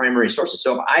read the primary sources.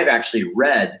 So if I've actually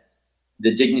read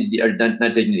the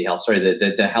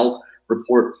the health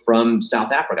report from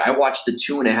South Africa, I watched the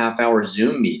 2.5-hour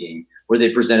Zoom meeting where they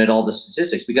presented all the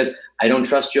statistics, because I don't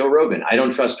trust Joe Rogan. I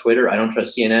don't trust Twitter. I don't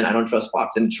trust CNN. I don't trust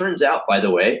Fox. And it turns out, by the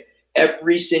way,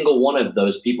 every single one of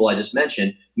those people I just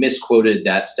mentioned misquoted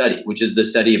that study, which is the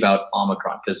study about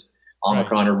Omicron, because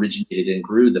Omicron originated and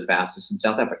grew the fastest in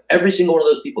South Africa. Every single one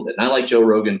of those people did. And I like Joe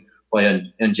Rogan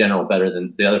in general better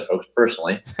than the other folks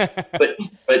personally.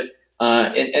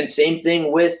 And same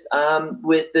thing with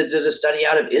there's a study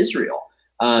out of Israel.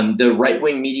 The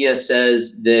right-wing media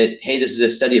says that, hey, this is a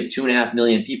study of 2.5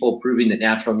 million people proving that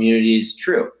natural immunity is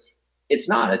true. It's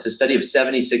not. It's a study of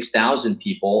 76,000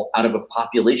 people out of a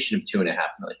population of 2.5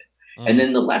 million. And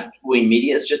then the left-wing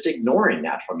media is just ignoring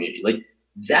natural immunity. Like,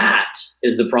 that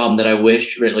is the problem that I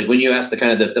wish, right? Like, when you ask the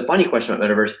kind of the funny question about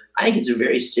metaverse, I think it's a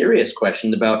very serious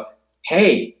question about,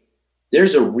 hey,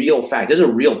 there's a real fact. There's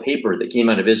a real paper that came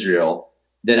out of Israel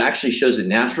that actually shows that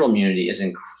natural immunity is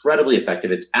incredibly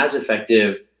effective. It's as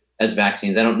effective as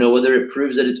vaccines. I don't know whether it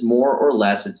proves that it's more or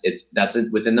less. That's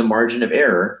within the margin of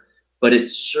error, but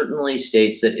it certainly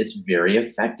states that it's very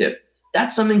effective.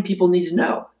 That's something people need to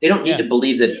know. They don't need to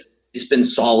believe that it's been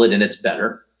solid and it's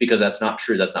better, because that's not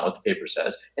true. That's not what the paper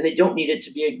says. And they don't need it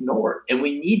to be ignored. And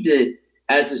we need to,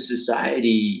 as a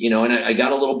society, and I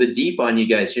got a little bit deep on you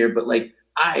guys here, but like,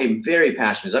 I'm very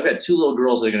passionate. I've got 2 little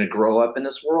girls that are going to grow up in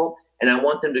this world, and I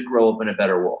want them to grow up in a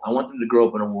better world. I want them to grow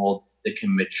up in a world that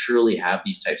can maturely have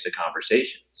these types of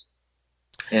conversations.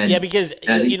 And because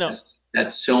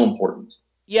that's so important.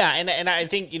 Yeah, and I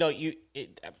think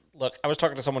look, I was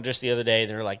talking to someone just the other day.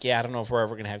 They're like, "Yeah, I don't know if we're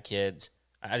ever going to have kids.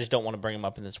 I just don't want to bring them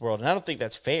up in this world." And I don't think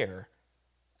that's fair.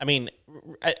 I mean,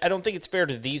 I don't think it's fair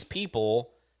to these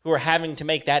people who are having to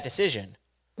make that decision.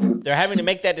 They're having to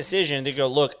make that decision to go,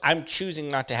 look, I'm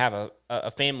choosing not to have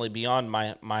a family beyond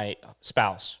my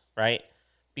spouse, right?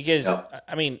 Because,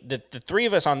 I mean, the 3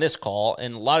 of us on this call,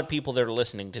 and a lot of people that are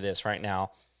listening to this right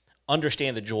now,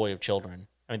 understand the joy of children.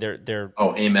 I mean, they're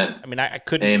oh, amen. I mean, I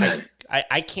couldn't, amen.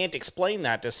 I can't explain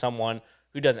that to someone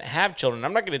who doesn't have children.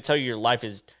 I'm not going to tell you your life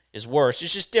is worse.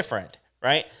 It's just different,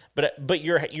 right? But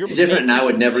you're it's different, and I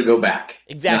would never go back.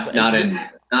 Exactly. Not in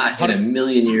a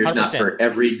million years, 100%. Not for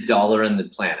every dollar on the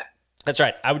planet. That's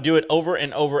right. I would do it over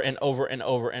and over and over and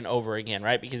over and over again,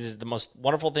 right? Because it's the most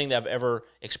wonderful thing that I've ever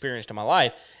experienced in my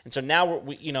life. And so now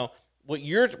what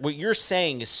you're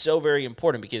saying is so very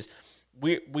important, because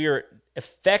we are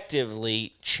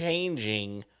effectively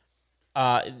changing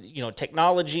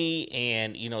technology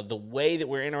and the way that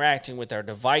we're interacting with our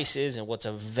devices and what's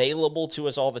available to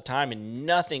us all the time, and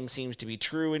nothing seems to be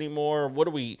true anymore. What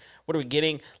are we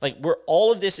getting? Like,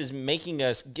 all of this is making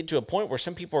us get to a point where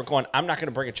some people are going, I'm not going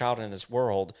to bring a child into this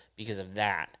world because of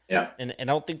that. Yeah. And I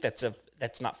don't think that's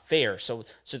not fair. So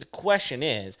the question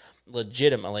is,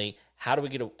 legitimately, how do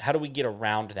we get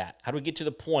around that? How do we get to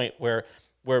the point where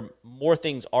more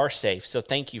things are safe? So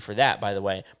thank you for that, by the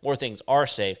way. More things are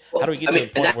safe. How do we get to the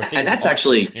point where things and that's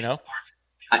actually,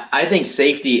 I think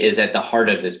safety is at the heart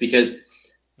of this, because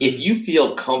if you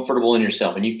feel comfortable in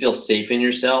yourself and you feel safe in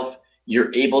yourself,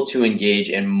 you're able to engage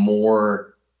in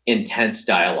more intense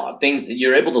dialogue.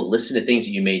 You're able to listen to things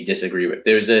that you may disagree with.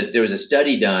 There was a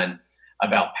study done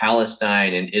about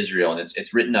Palestine and Israel, and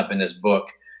it's written up in this book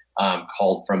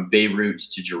called From Beirut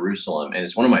to Jerusalem. And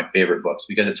it's one of my favorite books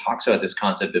because it talks about this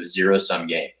concept of zero-sum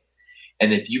game.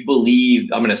 And if you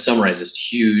believe, I'm going to summarize this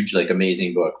huge, like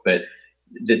amazing book, but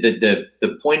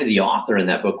the point of the author in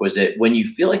that book was that when you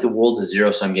feel like the world's a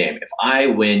zero-sum game, if I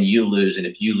win, you lose, and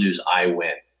if you lose, I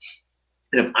win.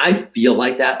 And if I feel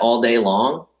like that all day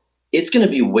long, it's going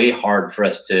to be way hard for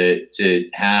us to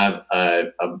have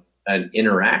an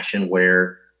interaction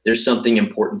where there's something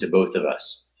important to both of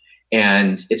us.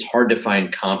 And it's hard to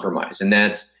find compromise. And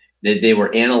that's that they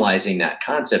were analyzing that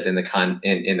concept in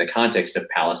the context of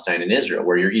Palestine and Israel,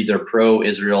 where you're either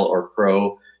pro-Israel or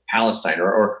pro-Palestine,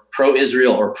 or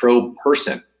pro-Israel or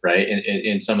pro-person, right?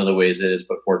 In some of the ways that it's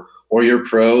put forward, or you're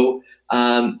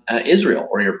pro-Israel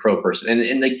or you're pro-person,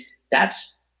 and like that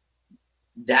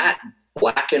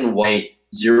black and white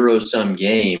zero-sum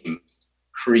game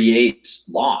creates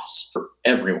loss for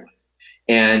everyone.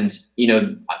 And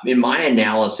in my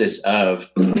analysis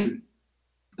of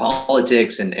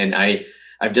politics, and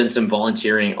I've done some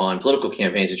volunteering on political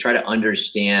campaigns to try to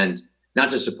understand, not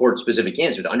to support specific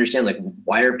candidates, but to understand, like,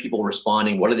 why are people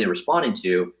responding? What are they responding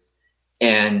to?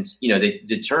 And,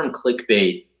 the term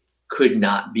clickbait could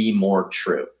not be more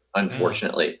true,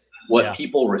 unfortunately. What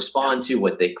people respond to,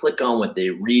 what they click on, what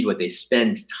they read, what they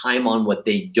spend time on, what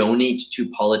they donate to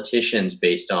politicians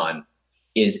based on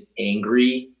is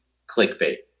angry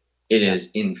clickbait. It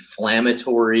is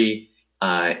inflammatory,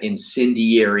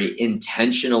 incendiary,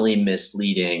 intentionally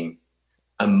misleading,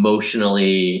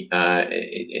 emotionally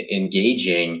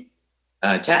engaging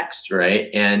text, right?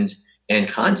 And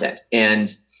content.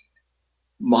 And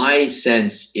my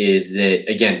sense is that,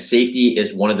 again, safety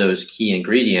is one of those key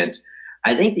ingredients.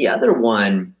 I think the other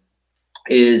one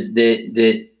is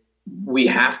that we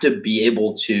have to be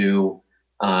able to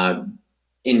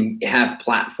have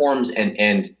platforms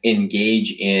and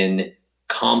engage in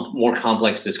more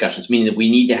complex discussions, meaning that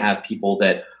we need to have people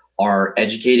that are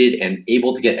educated and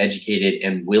able to get educated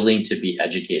and willing to be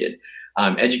educated.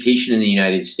 Education in the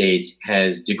United States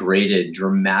has degraded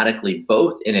dramatically,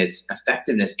 both in its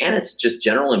effectiveness and its just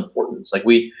general importance. Like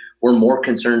we're more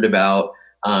concerned about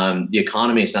the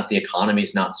economy. It's not the economy.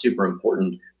 It's not super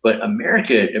important. But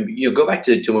America, go back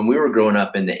to when we were growing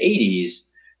up in the 80s,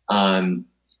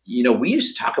 we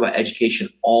used to talk about education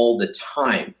all the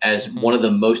time as one of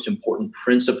the most important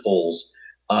principles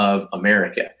of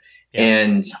America.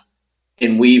 Yeah.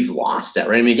 And we've lost that,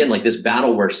 right? I mean, again, like this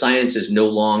battle where science is no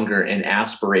longer an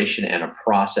aspiration and a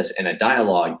process and a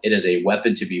dialogue. It is a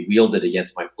weapon to be wielded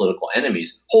against my political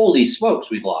enemies. Holy smokes,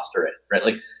 we've lost already, right?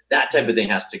 Like that type of thing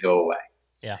has to go away.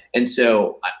 Yeah. And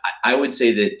so I would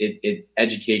say that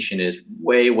education is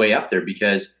way, way up there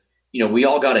because, we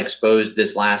all got exposed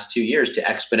this last 2 years to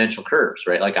exponential curves,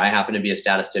 right? Like I happen to be a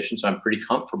statistician, so I'm pretty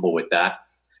comfortable with that.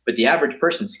 But the average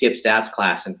person skipped stats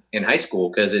class in high school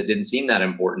because it didn't seem that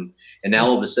important. And now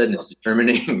all of a sudden it's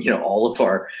determining, all of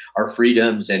our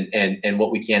freedoms and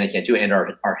what we can and can't do, and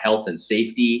our health and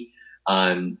safety,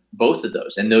 both of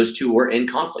those. And those two were in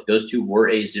conflict. Those two were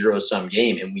a zero-sum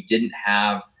game, and we didn't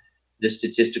have the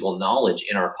statistical knowledge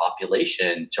in our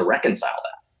population to reconcile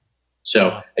that.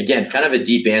 So again, kind of a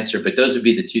deep answer, but those would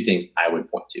be the two things I would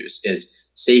point to is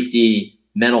safety,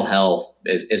 mental health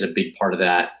is a big part of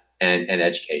that, and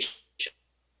education.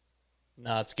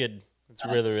 No, it's good. It's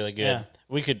really, really good. Yeah.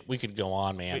 We could go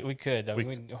on, man. We could. We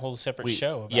could hold a separate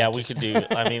show. We could do.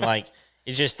 I mean, like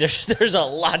it's just there's a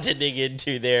lot to dig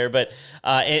into there. But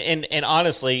and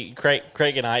honestly,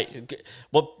 Craig and I,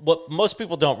 what most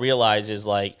people don't realize is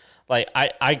like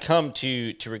I come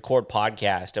to record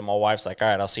podcast and my wife's like, all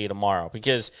right, I'll see you tomorrow,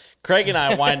 because Craig and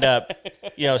I wind up,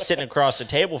 sitting across the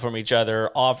table from each other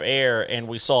off air, and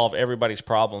we solve everybody's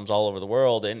problems all over the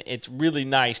world. And it's really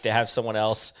nice to have someone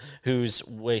else who's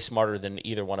way smarter than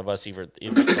either one of us either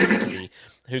to be,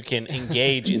 who can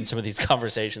engage in some of these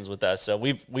conversations with us. So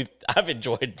I've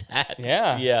enjoyed that.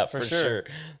 Yeah, for sure.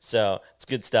 So it's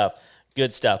good stuff.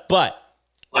 But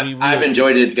I've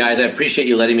enjoyed it, guys. I appreciate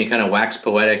you letting me kind of wax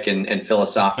poetic and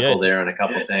philosophical there on a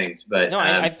couple of things. But no,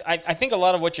 I think a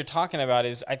lot of what you're talking about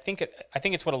is I think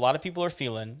it's what a lot of people are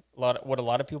feeling, what a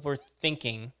lot of people are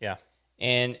thinking. Yeah.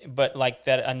 But like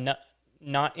that,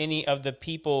 not any of the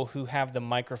people who have the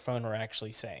microphone are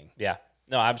actually saying. Yeah.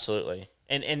 No, absolutely.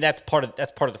 And that's part of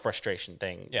the frustration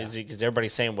thing. Yeah. Because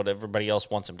everybody's saying what everybody else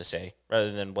wants them to say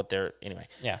rather than what they're anyway.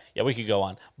 Yeah. Yeah, we could go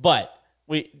on, but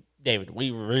David, we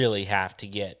really have to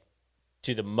get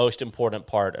to the most important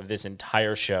part of this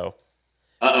entire show.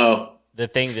 Uh-oh. The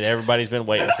thing that everybody's been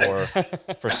waiting for so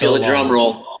long. Feel a drum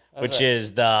roll. which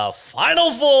is the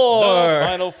Final Four. The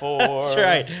Final Four. That's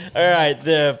right. All right.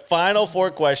 The final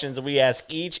 4 questions we ask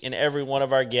each and every one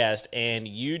of our guests, and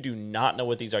you do not know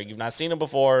what these are. You've not seen them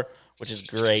before, which is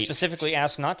great. Specifically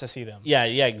asked not to see them. Yeah,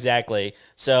 exactly.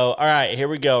 So, all right, here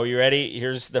we go. Are you ready?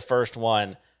 Here's the first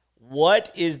one.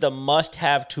 What is the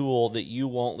must-have tool that you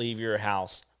won't leave your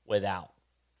house without?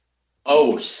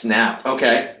 Oh, snap.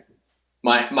 Okay.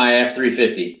 My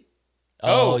F-350.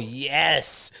 Oh,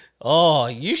 yes. Oh,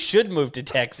 you should move to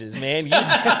Texas, man. You've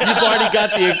already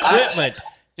got the equipment.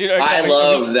 Dude, I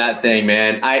love that thing,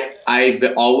 man. I've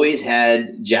always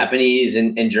had Japanese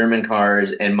and German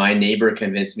cars, and my neighbor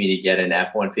convinced me to get an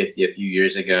F-150 a few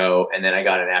years ago, and then I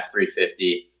got an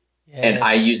F-350, and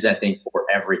I use that thing for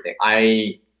everything.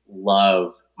 I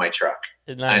love my truck.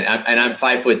 Nice. And I'm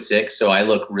 5'6", so I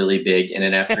look really big in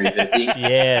an F-350.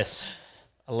 Yes.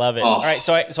 I love it. All right,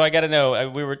 so I got to know.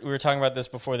 We were talking about this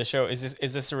before the show. Is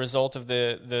this a result of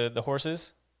the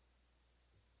horses?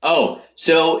 Oh,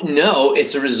 so no,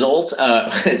 it's a result.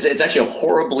 It's actually a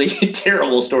horribly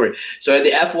terrible story. So I had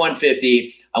the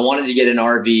F-150. I wanted to get an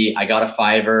RV. I got a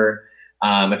 5er,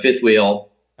 a 5th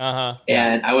wheel,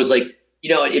 and I was like,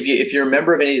 if you're a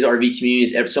member of any of these RV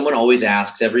communities, someone always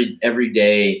asks every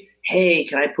day, hey,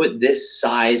 can I put this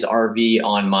size RV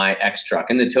on my X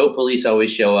truck? And the tow police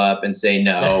always show up and say,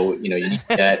 no, you need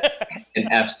to get an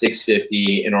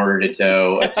F-650 in order to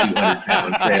tow a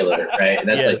 200-pound trailer, right? And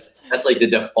that's like the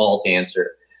default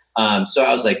answer. So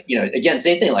I was like, again,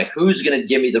 same thing, like who's going to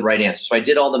give me the right answer? So I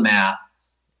did all the math,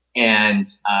 and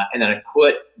then I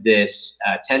put this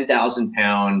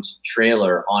 10,000-pound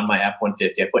trailer on my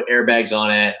F-150. I put airbags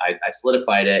on it. I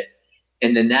solidified it.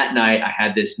 And then that night I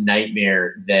had this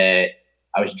nightmare that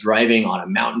I was driving on a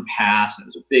mountain pass and it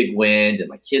was a big wind and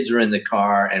my kids were in the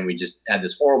car and we just had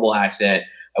this horrible accident.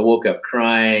 I woke up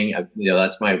crying.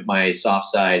 That's my soft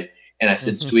side. And I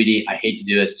said, sweetie, I hate to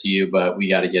do this to you, but we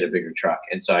got to get a bigger truck.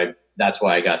 And so that's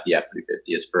why I got the F-350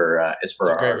 is for our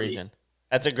great RV. reason.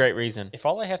 That's a great reason. If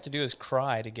all I have to do is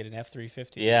cry to get an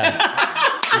F-350. Yeah.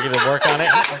 You're going to work on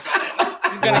it?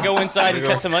 You're going to go inside and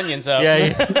cut some onions up.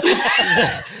 Yeah.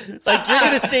 Like, you're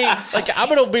going to see, like, I'm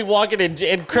going to be walking in,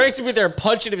 and Craig's going to be there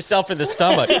punching himself in the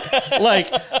stomach. Like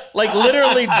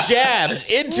literally jabs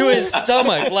into his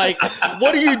stomach. Like,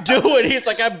 what are you doing? He's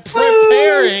like, I'm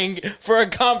preparing for a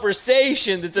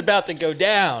conversation that's about to go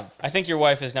down. I think your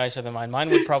wife is nicer than mine. Mine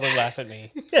would probably laugh at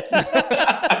me.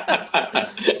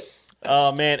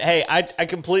 Oh, man. Hey, I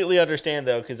completely understand,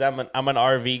 though, because I'm an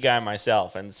RV guy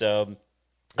myself. And so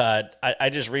I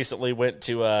just recently went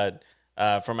to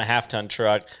from a half-ton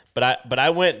truck, but I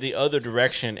went the other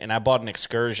direction and I bought an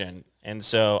Excursion, and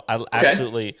so I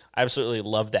absolutely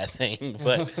love that thing.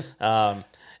 But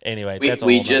anyway, that's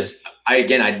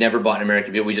I'd never bought an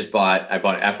American vehicle. I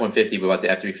bought an F-150, we bought the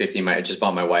F-350. I just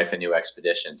bought my wife a new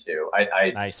Expedition too.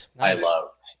 Nice. I love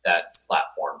that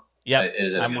platform. Yeah, it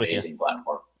is an amazing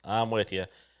platform. I'm with you.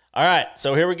 All right,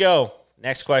 so here we go.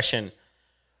 Next question.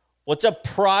 What's a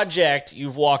project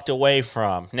you've walked away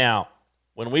from? Now,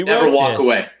 when we never walk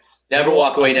away,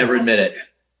 never admit it.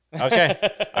 Okay.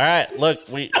 All right. Look,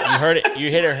 you heard it.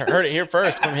 You heard it here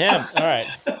first from him. All right.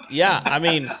 Yeah. I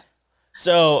mean,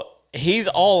 so he's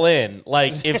all in.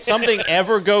 Like, if something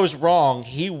ever goes wrong,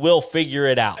 he will figure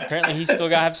it out. Apparently, he's still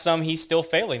got to have some he's still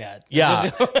failing at. Yeah.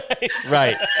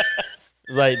 Right.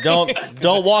 Like,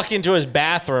 don't walk into his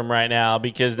bathroom right now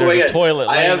because there's a toilet.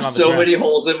 I have so many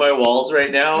holes in my walls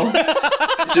right now.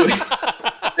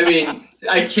 I mean,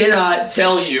 I cannot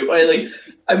tell you. I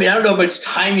don't know how much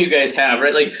time you guys have,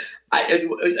 right? Like,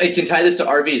 I can tie this to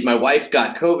RVs. My wife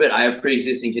got COVID. I have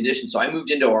pre-existing conditions, so I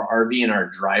moved into our RV in our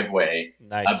driveway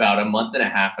about a month and a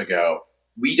half ago.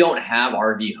 We don't have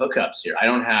RV hookups here. I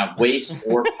don't have waste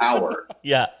or power.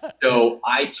 Yeah. So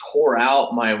I tore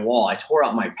out my wall. I tore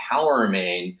out my power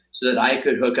main so that I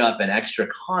could hook up an extra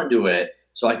conduit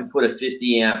so I could put a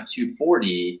 50 amp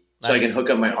 240 so I can hook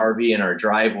up my RV in our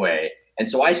driveway. And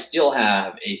so I still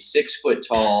have a 6 foot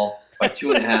tall by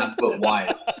 2.5 foot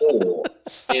wide hole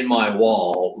in my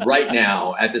wall right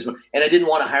now at this moment. And I didn't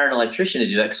want to hire an electrician to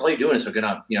do that because all you're doing is hooking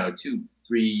up, 2,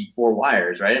 3, 4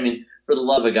 wires, right? I mean, for the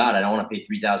love of God, I don't want to pay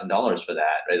 $3,000 for that.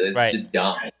 Right? It's just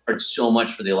dumb. I charge so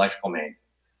much for the electrical main.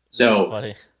 So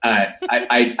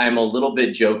I'm a little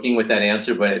bit joking with that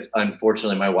answer, but it's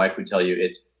unfortunately my wife would tell you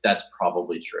that's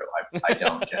probably true. I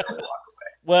don't generally walk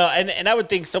away. Well, and I would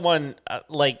think someone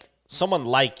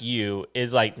like you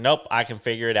is like, nope, I can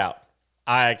figure it out.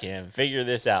 I can figure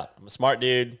this out. I'm a smart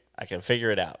dude. I can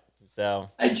figure it out. So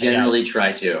I generally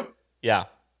try to. Yeah.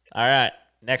 All right.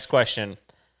 Next question.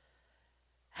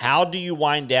 How do you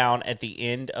wind down at the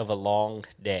end of a long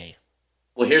day?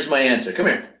 Well, here's my answer. Come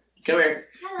here.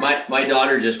 My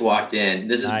daughter just walked in.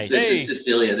 This is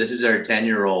Cecilia. This is our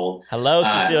 10-year-old. Hello,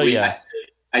 Cecilia.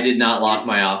 I did not lock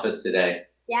my office today.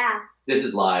 Yeah. This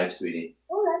is live, sweetie.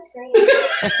 Oh, that's great.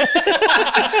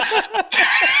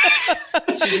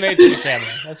 She's made for the camera.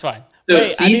 That's fine. So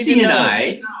Cece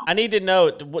and I need to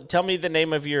know. Tell me the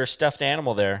name of your stuffed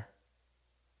animal there.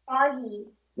 Froggy.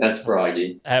 That's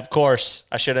Froggy. Of course,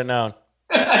 I should have known.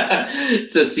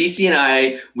 So Cece and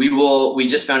I, we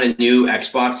just found a new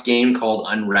Xbox game called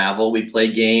Unravel. We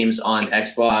play games on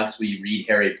Xbox. We read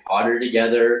Harry Potter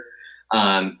together,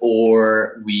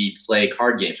 or we play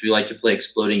card games. We like to play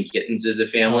Exploding Kittens as a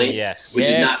family. Oh, yes. Which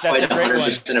is not quite that's a great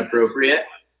 100% appropriate,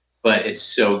 but it's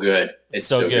so good. It's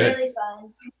so good. It's really fun.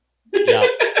 Yeah,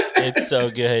 it's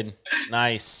so good.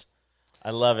 Nice.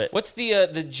 I love it. What's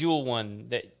the jewel one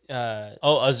that?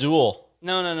 Azul.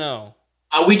 No.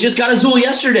 We just got Azul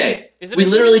yesterday. We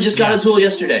literally just got Azul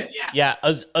yesterday. Yeah,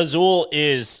 Azul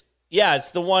is. Yeah,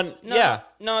 it's the one. No,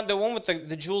 the one with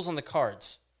the jewels on the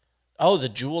cards. Oh, the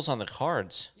jewels on the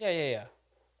cards. Yeah.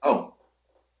 Oh.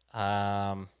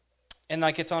 And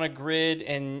like it's on a grid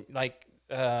and like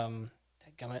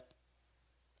dadgummit.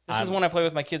 This is one I play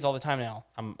with my kids all the time now.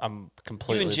 I'm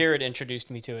completely. You and Jared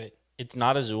introduced me to it. It's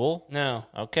not Azul? No.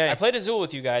 Okay. I played Azul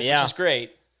with you guys, which is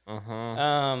great.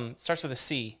 Starts with a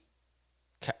C.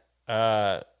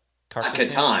 Catan.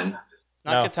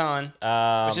 Not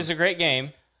Catan, which is a great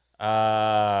game.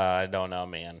 I don't know,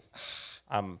 man.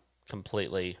 I'm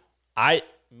completely.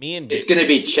 It's going to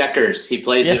be checkers. He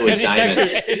plays it with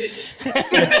diamonds.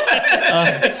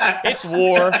 It's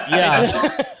war. Yeah.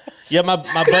 Yeah, my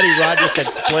buddy Roger said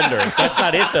Splendor. That's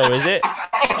not it, though, is it?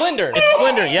 Splendor. It's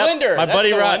Splendor, yep. Splendor. My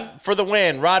buddy Rod one. for the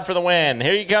win. Rod for the win.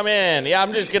 Here you come in. Yeah,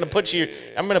 I'm just going to put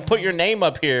your name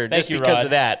up here just because Rod.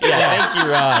 of that. Yeah, thank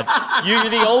you, Rod. You're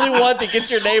the only one that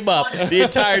gets your name up the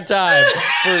entire time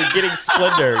for getting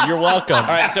Splendor. You're welcome. All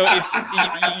right, so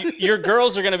if your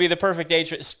girls are going to be the perfect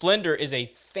age, Splendor is a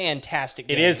fantastic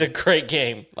game. It is a great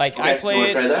game. Like I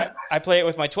play it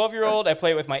with my 12-year-old. I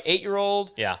play it with my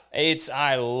 8-year-old. Yeah.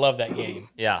 I love that game.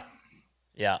 Yeah.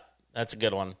 That's a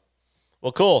good one.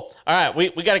 Well, cool. All right, we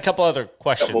got a couple other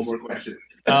questions. One more question.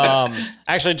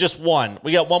 Actually, just one.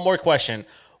 We got one more question.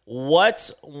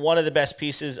 What's one of the best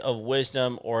pieces of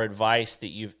wisdom or advice that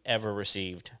you've ever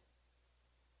received?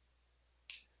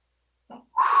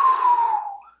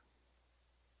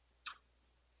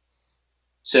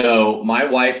 So my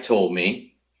wife told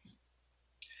me,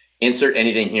 insert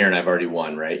anything here, and I've already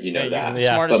won, right? You know that. The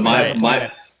smartest man on the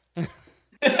planet.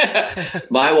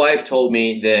 My wife told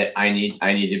me that I need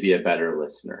to be a better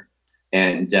listener,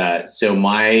 and so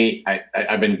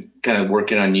I've been kind of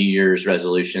working on New Year's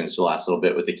resolutions the last little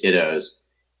bit with the kiddos,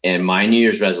 and my New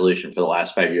Year's resolution for the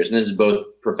last 5 years, and this is both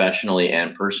professionally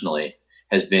and personally,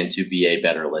 has been to be a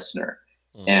better listener.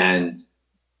 Mm-hmm. And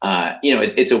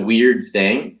it's a weird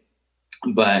thing,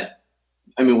 but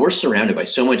I mean, we're surrounded by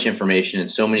so much information and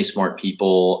so many smart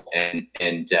people and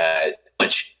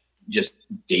much just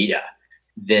data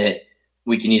that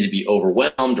we can either be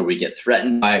overwhelmed or we get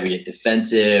threatened by it, we get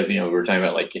defensive. We were talking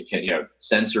about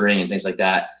censoring and things like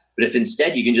that. But if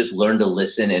instead you can just learn to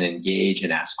listen and engage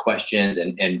and ask questions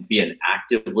and be an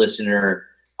active listener,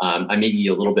 I'm maybe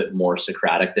a little bit more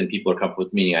Socratic than people are comfortable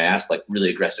with, meaning I ask really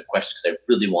aggressive questions because I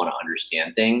really want to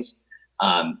understand things.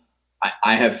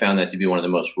 I have found that to be one of the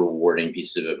most rewarding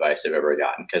pieces of advice I've ever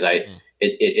gotten, because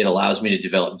it allows me to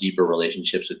develop deeper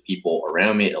relationships with people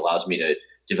around me. It allows me to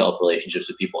develop relationships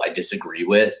with people I disagree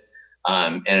with,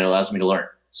 and it allows me to learn.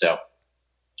 So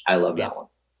I love that one.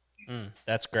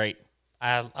 That's great.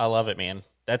 I love it, man.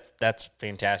 That's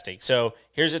fantastic. So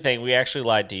here's the thing. We actually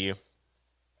lied to you,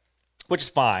 which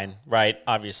is fine, right?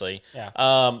 Obviously. Yeah.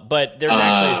 But there's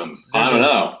actually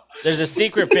there's a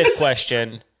secret fifth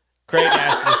question. Craig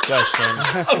asked this question.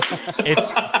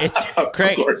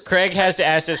 It's Craig has to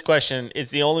ask this question.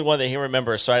 It's the only one that he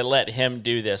remembers, so I let him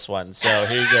do this one. So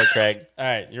here you go, Craig. All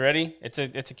right, you ready? It's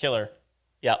a killer.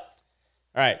 Yep.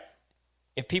 All right.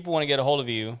 If people want to get a hold of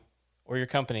you or your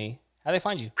company, how do they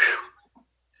find you?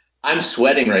 I'm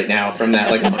sweating right now from that.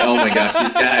 Oh my gosh,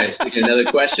 these guys. Another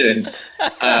question.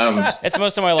 It's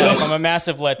most of my life. I'm a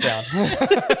massive letdown.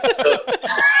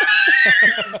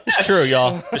 It's true,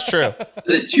 y'all. It's true.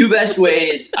 The two best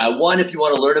ways, one, if you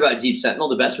want to learn about Deep Sentinel,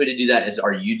 the best way to do that is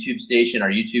our YouTube station, our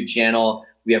YouTube channel.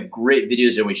 We have great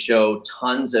videos that we show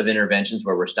tons of interventions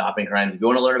where we're stopping crime. If you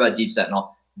want to learn about Deep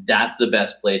Sentinel, that's the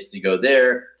best place to go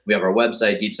there. We have our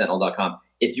website, deepsentinel.com.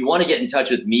 If you want to get in touch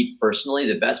with me personally,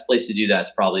 the best place to do that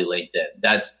is probably LinkedIn.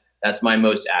 That's my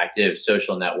most active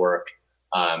social network.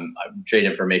 I trade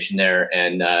information there.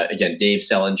 And again, Dave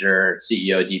Selinger,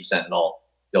 CEO of Deep Sentinel.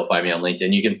 you'll find me on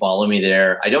LinkedIn. You can follow me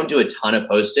there. I don't do a ton of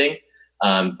posting,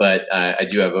 but I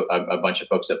do have a bunch of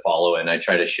folks that follow, and I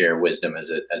try to share wisdom as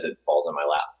it falls on my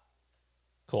lap.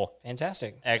 Cool.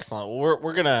 Fantastic. Excellent. Well,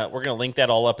 we're gonna link that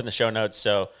all up in the show notes.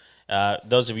 So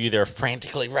those of you that are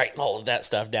frantically writing all of that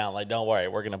stuff down, like, don't worry,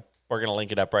 we're gonna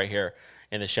link it up right here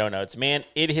in the show notes. Man,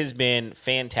 it has been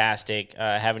fantastic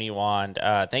having you on.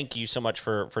 Thank you so much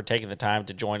for taking the time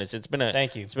to join us.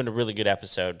 Thank you. It's been a really good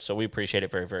episode, so we appreciate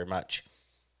it very, very much.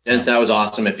 Dennis, that was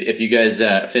awesome. If you guys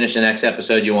finish the next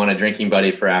episode, you want a drinking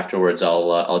buddy for afterwards,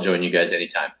 I'll join you guys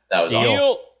anytime. That was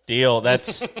awesome. Deal.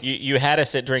 That's you had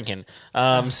us at drinking.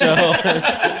 So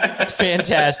that's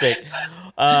fantastic.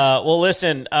 Well,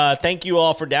 listen, thank you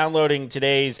all for downloading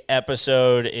today's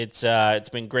episode. It's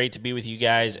been great to be with you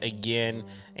guys again.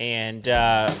 And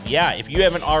if you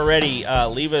haven't already,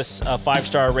 leave us a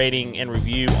 5-star rating and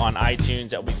review on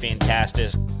iTunes. That would be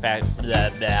fantastic.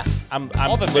 I'm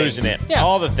losing it. Yeah.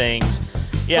 All the things.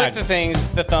 Yeah. Click the things,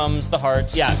 the thumbs, the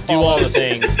hearts. Yeah, do all the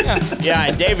things. Yeah,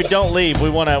 and David, don't leave. We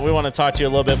want to talk to you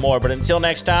a little bit more. But until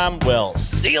next time, we'll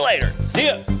see you later. See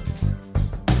ya.